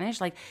speak Spanish.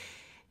 Like,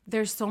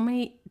 there's so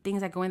many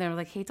things that go in there.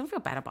 Like, hey, don't feel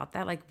bad about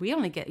that. Like, we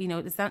only get,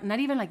 it's not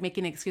even like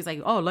making an excuse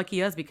like, oh,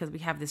 lucky us because we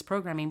have this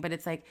programming. But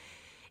it's like,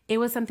 it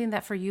was something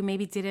that for you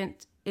maybe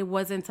it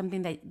wasn't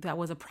something that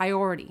was a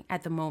priority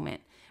at the moment.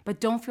 But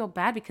don't feel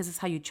bad, because it's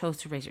how you chose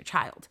to raise your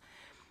child.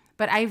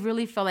 But I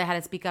really felt I had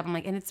to speak up. I'm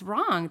like, and it's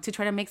wrong to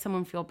try to make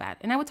someone feel bad.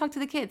 And I would talk to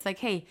the kids like,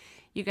 hey,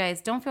 you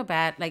guys, don't feel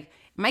bad. Like,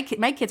 my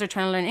kids are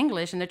trying to learn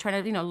English, and they're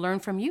trying to, learn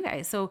from you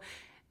guys. So,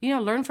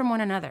 learn from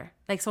one another.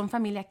 Like, son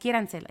familia,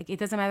 quiéranse. Like, it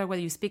doesn't matter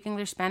whether you speak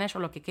English, Spanish, or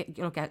lo que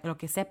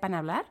sepan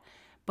hablar,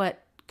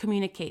 but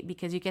communicate,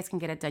 because you guys can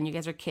get it done. You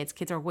guys are kids.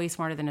 Kids are way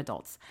smarter than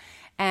adults.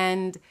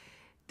 And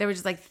they were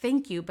just like,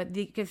 thank you. But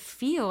you could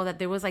feel that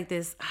there was like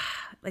this,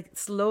 like,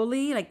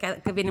 slowly, like,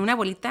 que viene una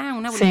abuelita,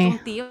 un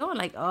tío.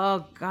 Like,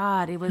 oh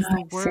God, it was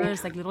the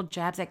worst. Like, little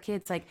jabs at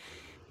kids. Like,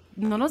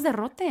 no los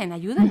derroten,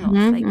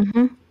 ayúdanos.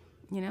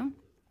 Like,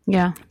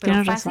 Yeah,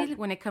 pero fácil,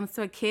 when it comes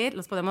to a kid,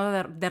 los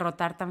podemos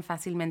derrotar tan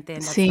fácilmente.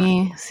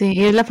 Sí, sí,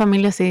 y es la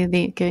familia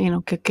así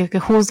que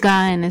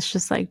juzga, and it's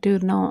just like,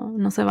 dude,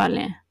 no se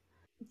vale.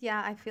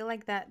 Yeah, I feel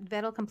like that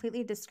Vettel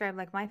completely described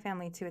like my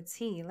family to a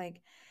T.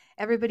 Like,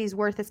 everybody's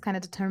worth is kind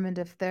of determined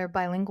if they're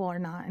bilingual or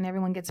not, and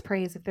everyone gets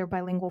praise if they're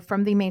bilingual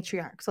from the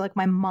matriarch. So like,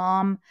 my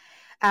mom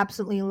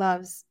absolutely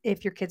loves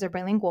if your kids are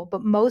bilingual,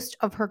 but most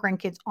of her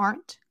grandkids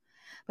aren't.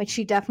 But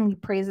she definitely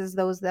praises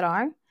those that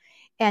are.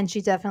 And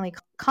she definitely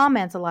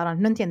comments a lot on,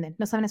 no entienden,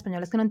 no saben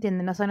español, es que no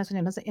entienden, no saben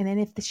español. No saben. And then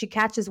if she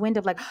catches wind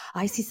of like,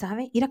 ay, sí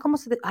sabe, mira cómo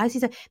se, ay, sí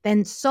sabe,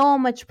 then so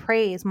much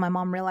praise. My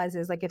mom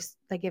realizes, like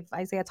if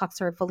Isaiah talks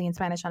to her fully in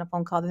Spanish on a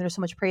phone call, then there's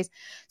so much praise.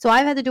 So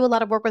I've had to do a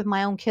lot of work with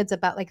my own kids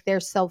about like their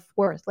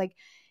self-worth. Like,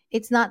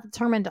 it's not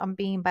determined on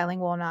being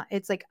bilingual or not.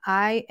 It's like,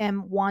 I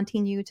am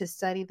wanting you to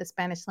study the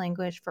Spanish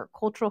language for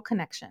cultural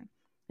connection.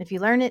 If you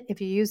learn it,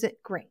 if you use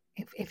it, great.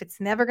 If it's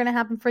never going to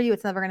happen for you,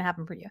 it's never going to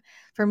happen for you.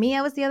 For me,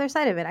 I was the other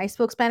side of it. I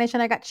spoke Spanish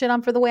and I got shit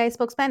on for the way I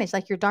spoke Spanish.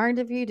 Like, you're darned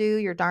if you do,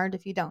 you're darned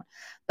if you don't.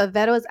 But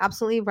Vero is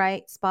absolutely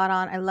right, spot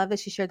on. I love that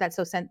she shared that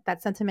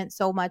that sentiment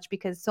so much,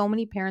 because so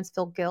many parents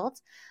feel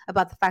guilt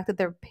about the fact that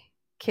their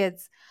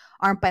kids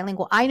aren't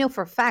bilingual. I know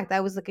for a fact, I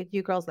was looking at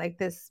you girls like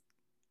this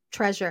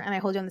treasure, and I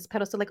hold you on this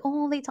pedestal like,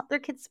 oh, they taught their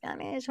kids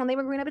Spanish when they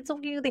were growing up. It's so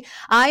cute.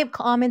 I have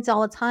comments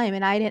all the time,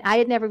 and I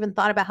had never even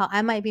thought about how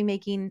I might be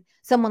making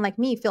someone like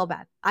me feel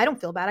bad. I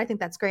don't feel bad. I think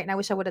that's great, and I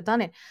wish I would have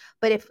done it.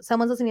 But if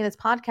someone's listening to this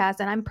podcast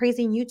and I'm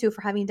praising you two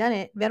for having done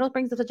it, Vero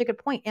brings up such a good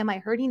point. Am I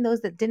hurting those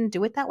that didn't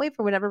do it that way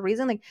for whatever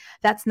reason? Like,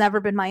 that's never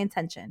been my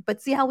intention.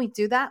 But see how we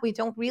do that? We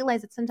don't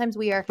realize that sometimes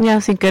we are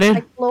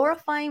like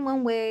glorifying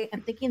one way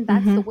and thinking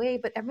that's the way,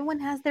 but everyone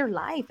has their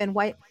life. And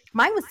why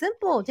mine was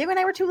simple. Diego and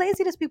I were too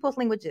lazy to speak both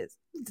languages.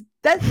 Spanish.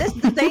 That's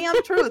the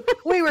damn truth.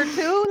 We were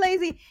too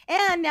lazy.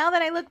 And now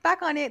that I look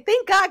back on it,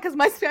 thank God, because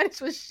my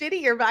Spanish was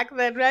shittier back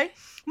then, right?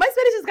 My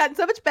Spanish has gotten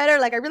so much better.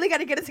 Like, I really got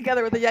to get it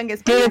together with the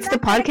youngest. Dude, it's the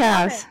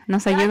podcast.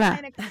 Nos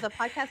ayuda. The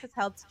podcast has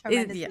helped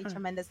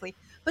tremendously.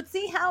 But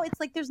see how it's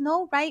like there's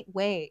no right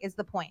way is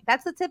the point.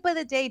 That's the tip of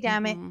the day,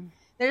 damn it.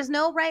 There's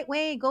no right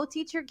way. Go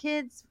teach your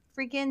kids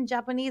freaking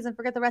Japanese and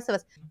forget the rest of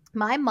us.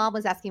 My mom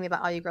was asking me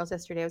about all you girls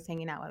yesterday. I was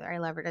hanging out with her. I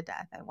love her to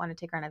death. I want to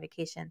take her on a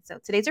vacation. So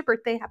today's her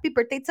birthday. Happy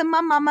birthday to my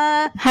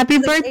mama. Happy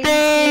birthday.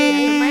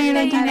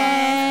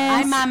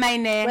 Hi, Mama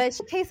Inés. But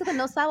she tasted the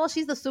no Sabo.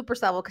 She's the super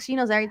Sabo because she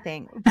knows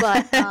everything.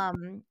 But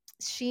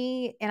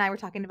she and I were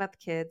talking about the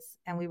kids,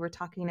 and we were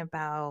talking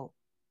about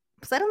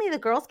suddenly the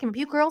girls came. A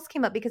few girls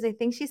came up because I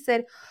think she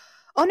said,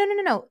 oh,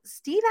 no.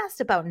 Steve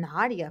asked about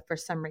Nadia for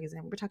some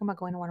reason. We were talking about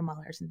going to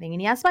Guatemala or something.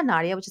 And he asked about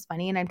Nadia, which is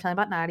funny. And I'm telling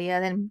about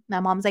Nadia. Then my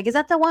mom's like, is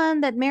that the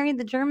one that married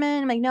the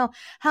German? I'm like, no.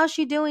 How's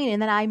she doing?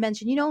 And then I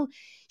mentioned,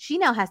 she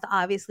now has to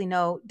obviously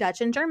know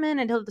Dutch and German.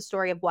 And told the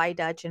story of why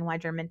Dutch and why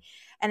German.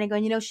 And I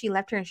go, she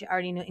left her and she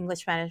already knew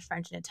English, Spanish,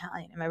 French, and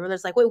Italian. And my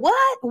brother's like, wait,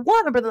 what?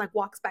 What? My brother like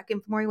walks back in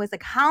from where he was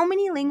like, how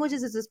many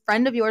languages does this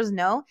friend of yours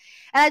know?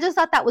 And I just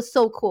thought that was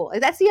so cool.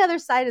 That's the other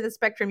side of the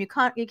spectrum. You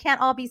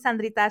can't all be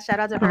Sandrita. Shout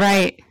out to her.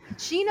 Right.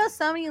 She knows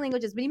so many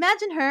languages, but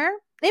imagine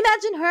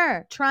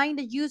her trying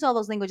to use all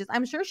those languages.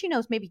 I'm sure she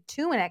knows maybe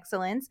 2 in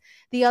excellence,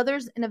 the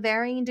others in a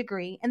varying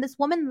degree. And this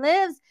woman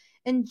lives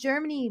in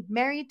Germany,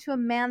 married to a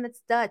man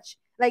that's Dutch.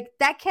 Like,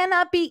 that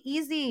cannot be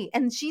easy.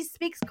 And she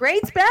speaks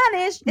great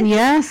Spanish.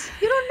 Yes.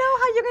 You don't know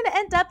how you're going to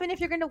end up and if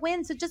you're going to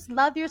win. So just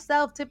love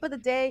yourself. Tip of the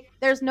day.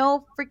 There's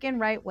no freaking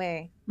right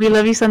way. We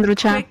love you,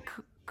 Sandrucha.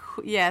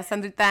 Yeah,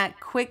 Sandrita,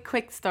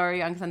 quick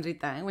story on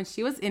Sandrita. When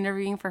she was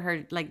interviewing for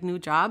her, like, new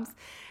jobs,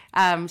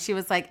 she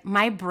was like,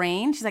 my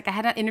brain, she's like, I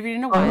hadn't interviewed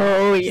in a while.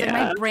 Oh, she's like,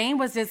 my brain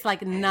was just,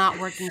 like, not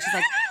working. She's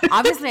like,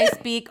 obviously I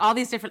speak all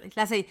these different,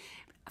 let's say,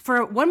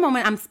 for one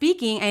moment I'm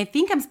speaking, and I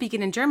think I'm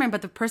speaking in German,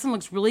 but the person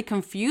looks really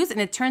confused, and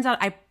it turns out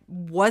I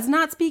was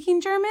not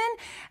speaking German.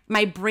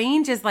 My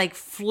brain just like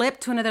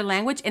flipped to another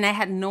language, and I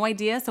had no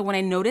idea. So when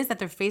I noticed that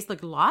their face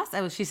looked lost,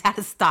 she had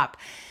to stop.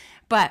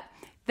 But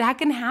that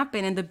can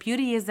happen, and the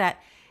beauty is that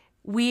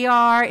we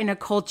are in a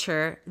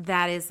culture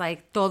that is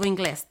like todo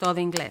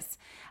inglés.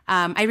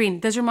 Irene,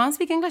 does your mom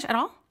speak English at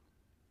all?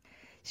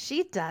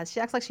 She does.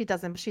 She acts like she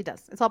doesn't, but she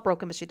does. It's all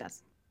broken, but she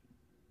does.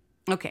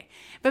 Okay.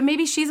 But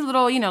maybe she's a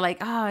little,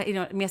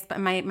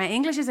 my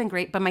English isn't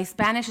great, but my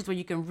Spanish is where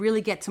you can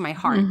really get to my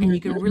heart and you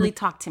can really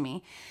talk to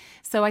me.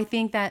 So I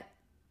think that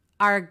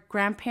our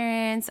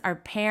grandparents, our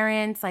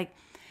parents, like,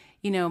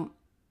 the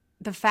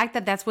fact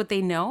that that's what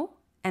they know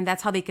and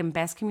that's how they can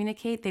best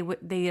communicate,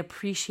 they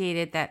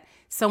appreciated that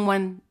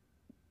someone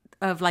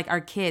of like our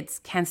kids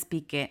can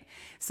speak it.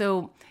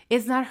 So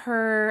it's not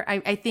her,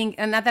 I think,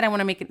 and not that I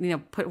want to make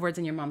it, put words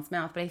in your mom's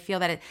mouth, but I feel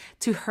that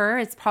to her,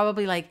 it's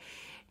probably like,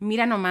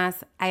 mira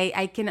nomás,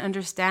 I can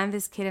understand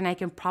this kid and I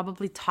can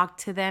probably talk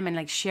to them and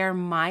like share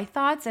my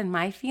thoughts and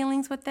my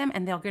feelings with them,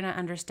 and they're going to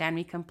understand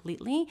me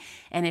completely.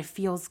 And it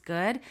feels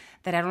good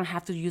that I don't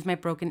have to use my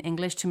broken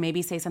English to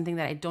maybe say something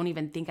that I don't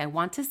even think I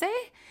want to say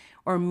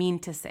or mean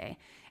to say.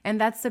 And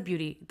that's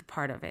the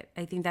part of it.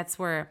 I think that's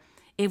where,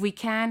 if we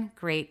can,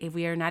 great. If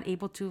we are not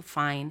able to,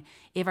 fine.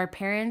 If our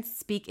parents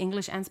speak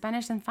English and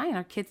Spanish, then fine.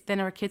 Our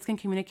kids can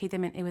communicate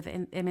them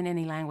in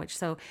any language.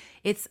 So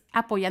it's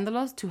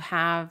apoyándolos to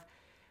have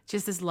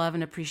just this love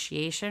and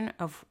appreciation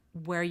of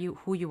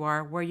who you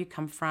are, where you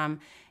come from.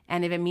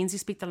 And if it means you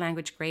speak the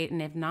language, great.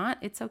 And if not,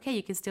 it's okay.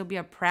 You can still be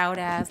a proud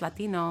ass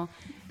Latino.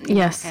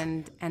 Yes.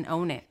 And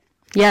own it.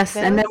 Yes.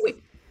 And then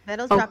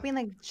Veto's dropping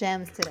like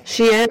gems today.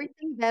 She is.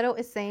 Everything Veto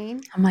is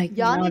saying. I'm like,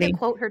 y'all need to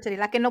quote her today.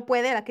 La que no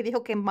puede, la que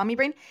dijo que mommy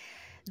brain.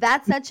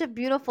 That's such a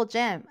beautiful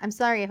gem. I'm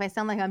sorry if I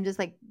sound like I'm just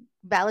like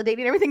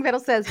validating everything Veto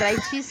says, but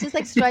she's just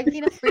like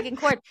striking a freaking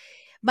chord.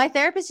 My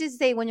therapist used to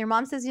say, when your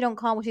mom says you don't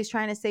call, what she's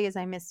trying to say is,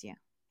 I miss you.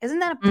 Isn't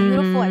that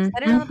beautiful? I said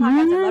it on the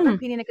podcast. I love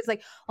repeating it because,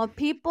 like, when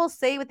people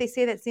say what they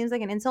say that seems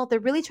like an insult, they're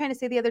really trying to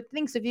say the other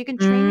thing. So if you can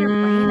train your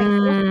brain,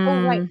 like,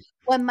 oh, right.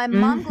 When my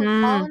mom goes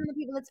all in on the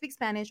people that speak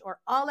Spanish or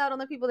all out on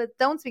the people that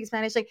don't speak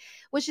Spanish, like,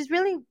 what she's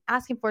really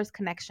asking for is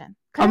connection.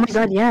 Oh my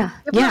God, yeah.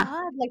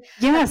 Yeah. Like,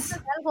 yes.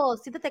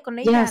 Sítate con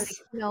ella.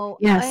 Yes. Like,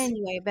 yes.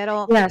 Anyway,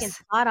 pero yes.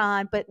 spot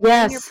on, but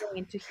yes. your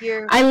brain to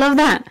hear. I love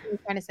that. What you're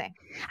trying to say.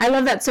 I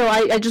love that. So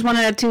I just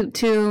wanted to add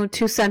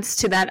two cents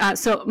to that.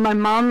 So my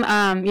mom,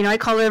 I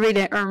call her every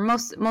day, or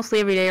mostly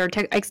every day, or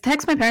I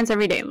text my parents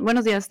every day.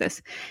 Buenos días,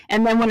 this.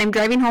 And then when I'm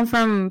driving home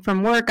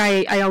from work,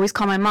 I always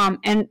call my mom.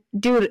 And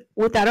dude,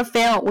 without a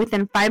fail,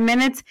 within 5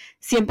 minutes,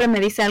 siempre me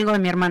dice algo de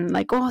mi hermano,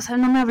 like, oh, o sea,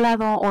 no me ha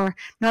hablado, or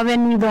no ha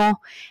venido.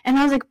 And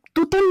I was like,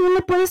 tú también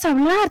le puedes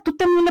hablar, tú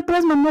también le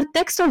puedes mandar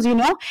textos,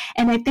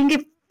 And I think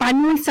it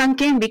finally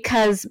sunk in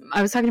because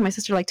I was talking to my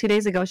sister like 2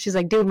 days ago. She's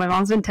like, dude, my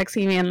mom's been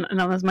texting me en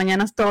las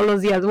mañanas todos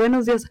los días.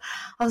 Buenos días.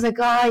 I was like,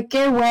 ay,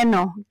 qué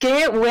bueno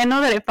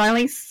that it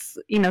finally,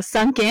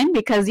 sunk in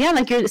because, yeah,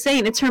 like you're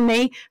saying, it's her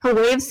way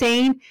of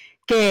saying,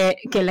 que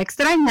la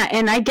extraña.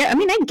 And I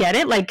get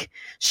it. Like,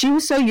 she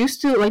was so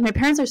used to, like, my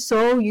parents are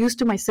so used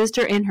to my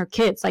sister and her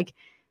kids, like,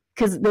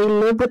 because they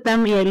live with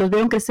them y los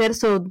vieron crecer,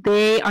 so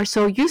they are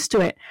so used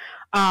to it.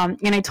 And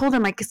I told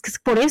them, like, es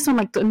por eso, I'm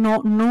like,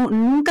 no,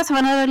 nunca se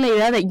van a dar la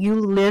idea that you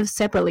live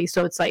separately.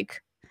 So it's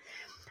like,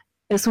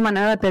 es su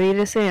manera de pedir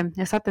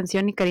esa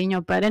atención y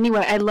cariño. But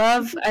anyway, I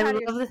love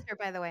your sister,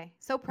 by the way.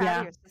 So proud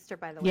of your sister,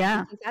 by the way.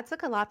 Yeah. Because that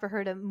took a lot for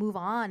her to move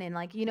on. And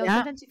like, you know, Yeah.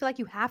 sometimes you feel like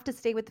you have to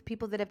stay with the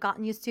people that have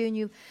gotten used to,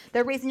 and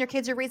they're raising your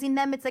kids, you're raising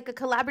them. It's like a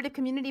collaborative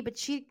community, but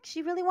she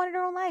really wanted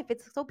her own life.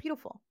 It's so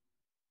beautiful.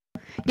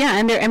 Yeah,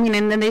 and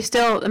then they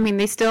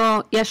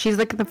still, yeah, she's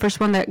like the first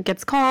one that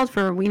gets called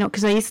for, you know,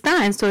 because ahí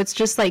está, and so it's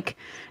just like,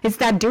 it's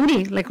that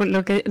duty, like,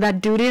 look at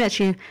that duty that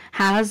she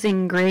has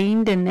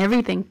ingrained in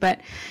everything.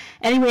 But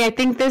anyway, I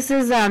think this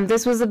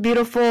was a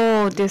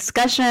beautiful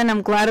discussion.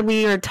 I'm glad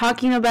we are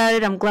talking about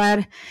it. I'm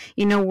glad,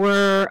 you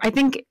know, I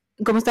think,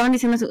 como estaban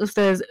diciendo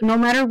ustedes, no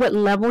matter what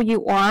level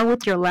you are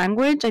with your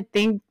language, I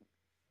think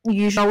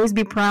you should always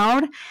be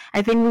proud.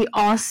 I think we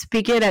all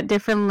speak it at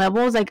different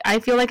levels. Like, I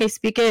feel like I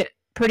speak it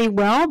pretty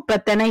well,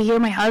 but then I hear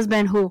my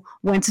husband, who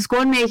went to school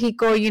in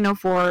Mexico, you know,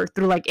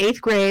 through like 8th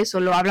grade, so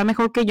lo habla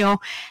mejor que yo,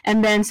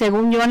 and then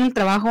según yo en el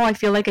trabajo, I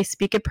feel like I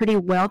speak it pretty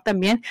well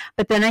también,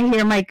 but then I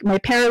hear my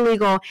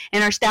paralegal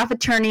and our staff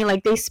attorney,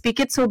 like, they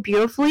speak it so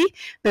beautifully,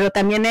 pero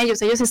también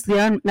ellos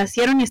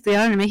nacieron y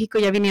estudiaron en México,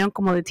 ya vinieron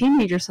como de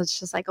teenagers, so it's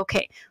just like,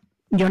 okay,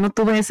 yo no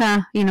tuve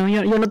esa, you know,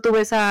 yo no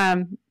tuve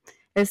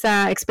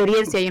esa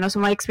experiencia, you know, so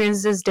my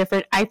experience is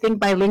different, I think,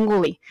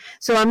 bilingually.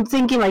 So I'm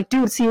thinking, like,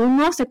 dude, si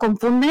uno se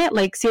confunde,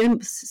 like,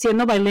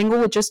 siendo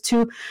bilingual with just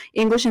 2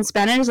 English and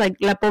Spanish, like,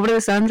 la pobre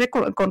de Sandra,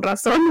 con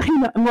razón,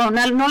 bueno,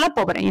 no la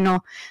pobre, you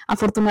know,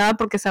 afortunada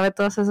porque sabe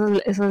todas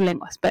esas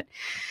lenguas. But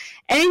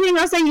anything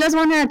else that you guys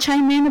want to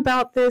chime in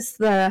about this,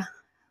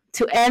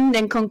 to end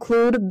and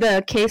conclude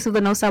the case of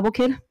the No Sabo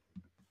kid?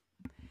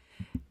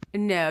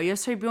 No, yo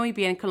soy muy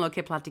bien con lo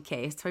que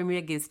platiqué. Estoy muy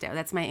a gusto.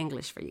 That's my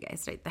English for you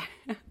guys right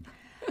there.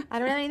 I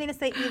don't have anything to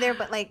say either,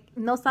 but like,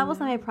 no sabo's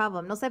not my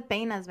problem. No se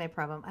pena is my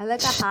problem. I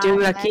let that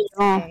Dude, aquí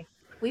no.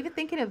 We've been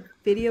thinking of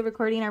video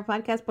recording our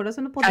podcast, por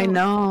eso no podemos. I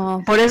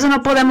know. Por eso no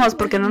podemos,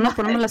 porque no nos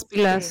ponemos las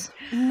pilas.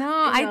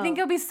 No, I think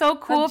it'll be so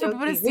cool for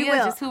people to see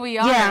us just who we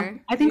are. Yeah,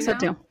 I think so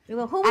too.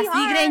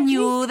 Así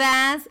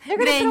greñudas,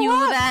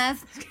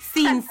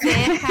 sin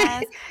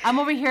cejas. I'm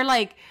over here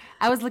like,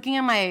 I was looking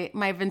at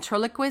my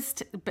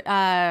ventriloquist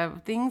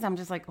things. I'm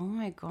just like, oh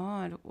my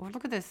God,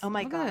 look at this. Oh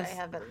my God, I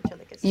have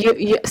ventriloquist.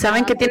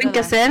 ¿Saben qué tienen que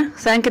hacer?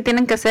 ¿Saben qué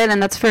tienen que hacer?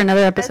 And that's for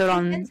another episode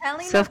on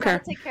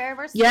self-care.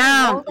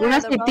 Yeah, un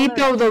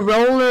aceitito, the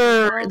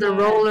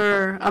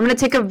roller. I'm going to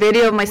take a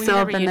video of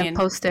myself and then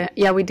post it.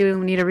 Yeah, we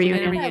do need a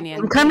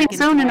reunion. I'm coming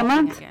soon in a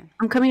month.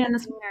 I'm coming in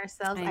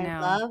ourselves. I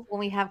love when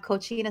we have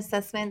coaching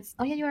assessments.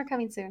 Oh yeah, you are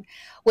coming soon.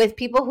 With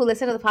people who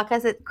listen to the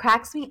podcast, it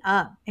cracks me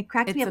up.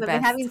 I've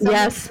been having so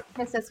many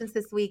assessments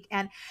this week,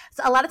 and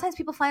so a lot of times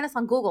people find us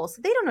on Google,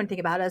 so they don't know anything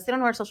about us. They don't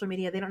know our social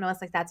media. They don't know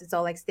us like that. So it's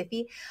all like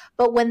stiffy.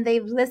 But when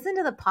they've listened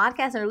to the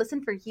podcast or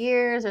listened for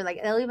years, or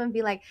like they'll even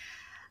be like,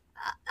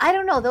 I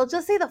don't know, they'll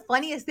just say the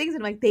funniest things,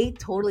 and like they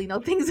totally know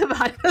things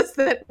about us.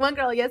 That one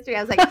girl yesterday,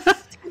 I was like,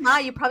 Ma,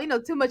 you probably know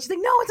too much. She's like,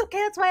 no, it's okay.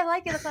 That's why I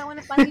like it. That's why I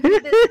want to finally do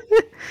this.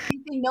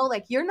 You know,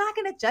 like, you're not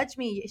going to judge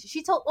me.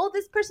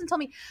 This person told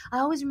me, I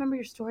always remember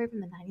your story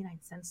from the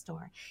 99-cent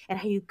store and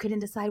how you couldn't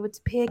decide what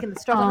to pick and the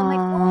struggle. And I'm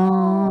like,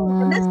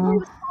 oh. And this story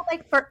was told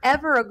like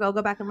forever ago.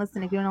 Go back and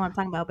listen if you don't know what I'm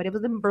talking about. But it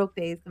was in broke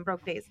days.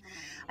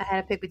 I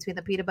had to pick between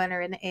the peanut butter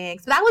and the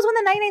eggs. So that was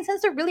when the 99-cent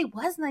store really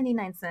was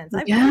 99 cents.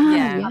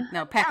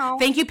 No,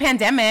 thank you,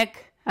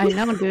 pandemic. I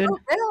know, dude.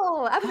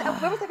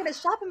 Where was I going to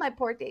shop in my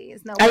poor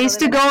days? No, I used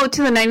to go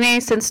to the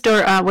 99-cent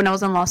store when I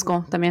was in law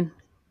school también.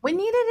 We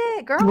needed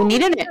it, girl. We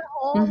needed it.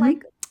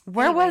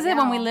 Where was it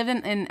when we lived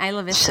in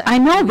Isla Vista? I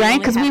know, right?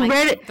 Because we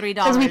read it.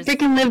 Because we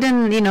freaking lived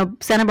in,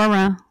 Santa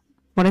Barbara.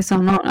 Por eso,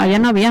 no, allá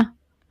no había.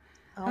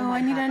 Oh,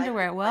 I need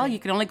underwear. Well, you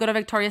can only go to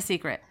Victoria's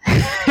Secret. 5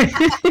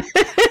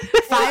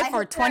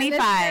 for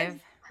 $25.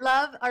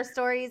 Love our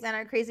stories and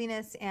our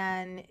craziness,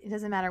 and it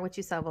doesn't matter what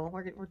you sell.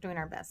 We're doing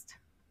our best.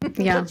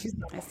 Yeah.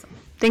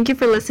 Thank you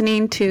for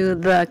listening to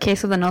the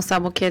case of the No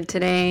Sabo kid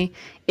today.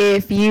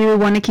 If you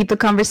want to keep the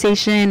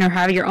conversation or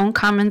have your own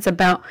comments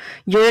about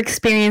your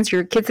experience,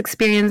 your kid's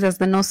experience as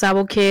the No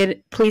Sabo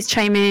kid, please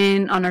chime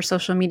in on our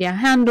social media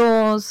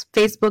handles,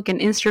 Facebook and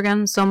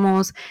Instagram.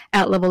 Somos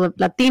at Level Up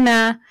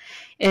Latina.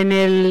 Ya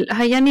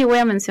ni voy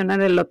a mencionar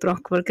el otro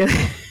porque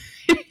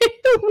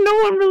no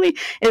one really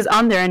is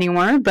on there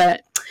anymore.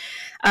 But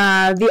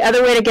the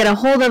other way to get a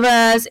hold of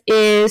us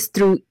is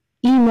through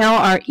email.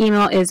 Our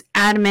email is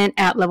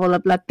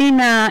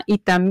admin@leveluplatina, y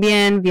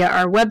también via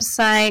our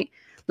website,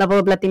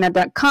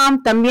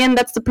 leveluplatina.com. También,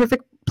 that's the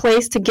perfect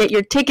place to get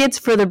your tickets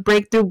for the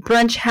Breakthrough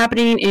Brunch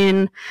happening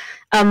in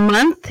a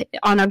month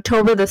on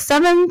October the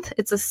 7th.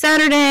 It's a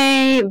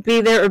Saturday.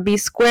 Be there or be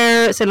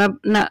square. Se la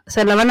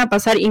van a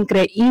pasar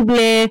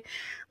increíble.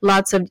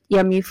 Lots of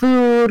yummy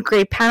food,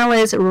 great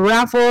panelists,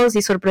 raffles,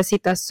 y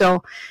sorpresitas.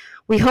 So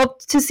we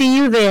hope to see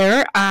you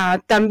there.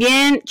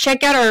 También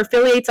check out our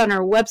affiliates on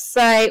our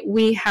website.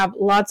 We have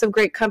lots of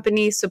great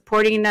companies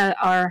supporting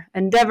our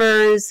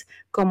endeavors,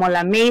 como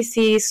La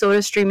Macy's,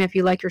 SodaStream if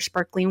you like your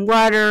sparkling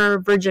water,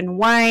 Virgin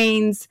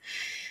Wines,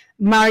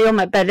 Mario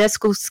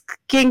Badescu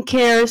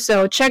Skincare.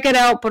 So check it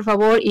out, por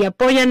favor, y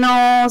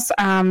apóyanos.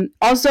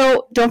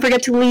 Also, don't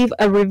forget to leave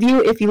a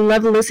review if you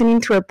love listening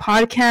to our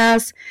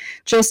podcast.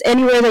 Just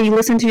anywhere that you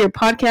listen to your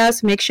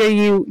podcast, make sure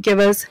you give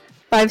us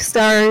 5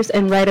 stars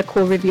and write a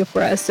cool review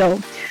for us.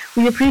 So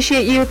we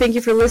appreciate you. Thank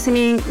you for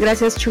listening.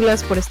 Gracias,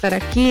 chulas, por estar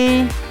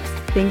aquí.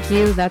 Thank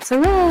you. That's a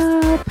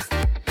wrap.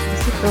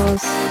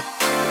 Besitos.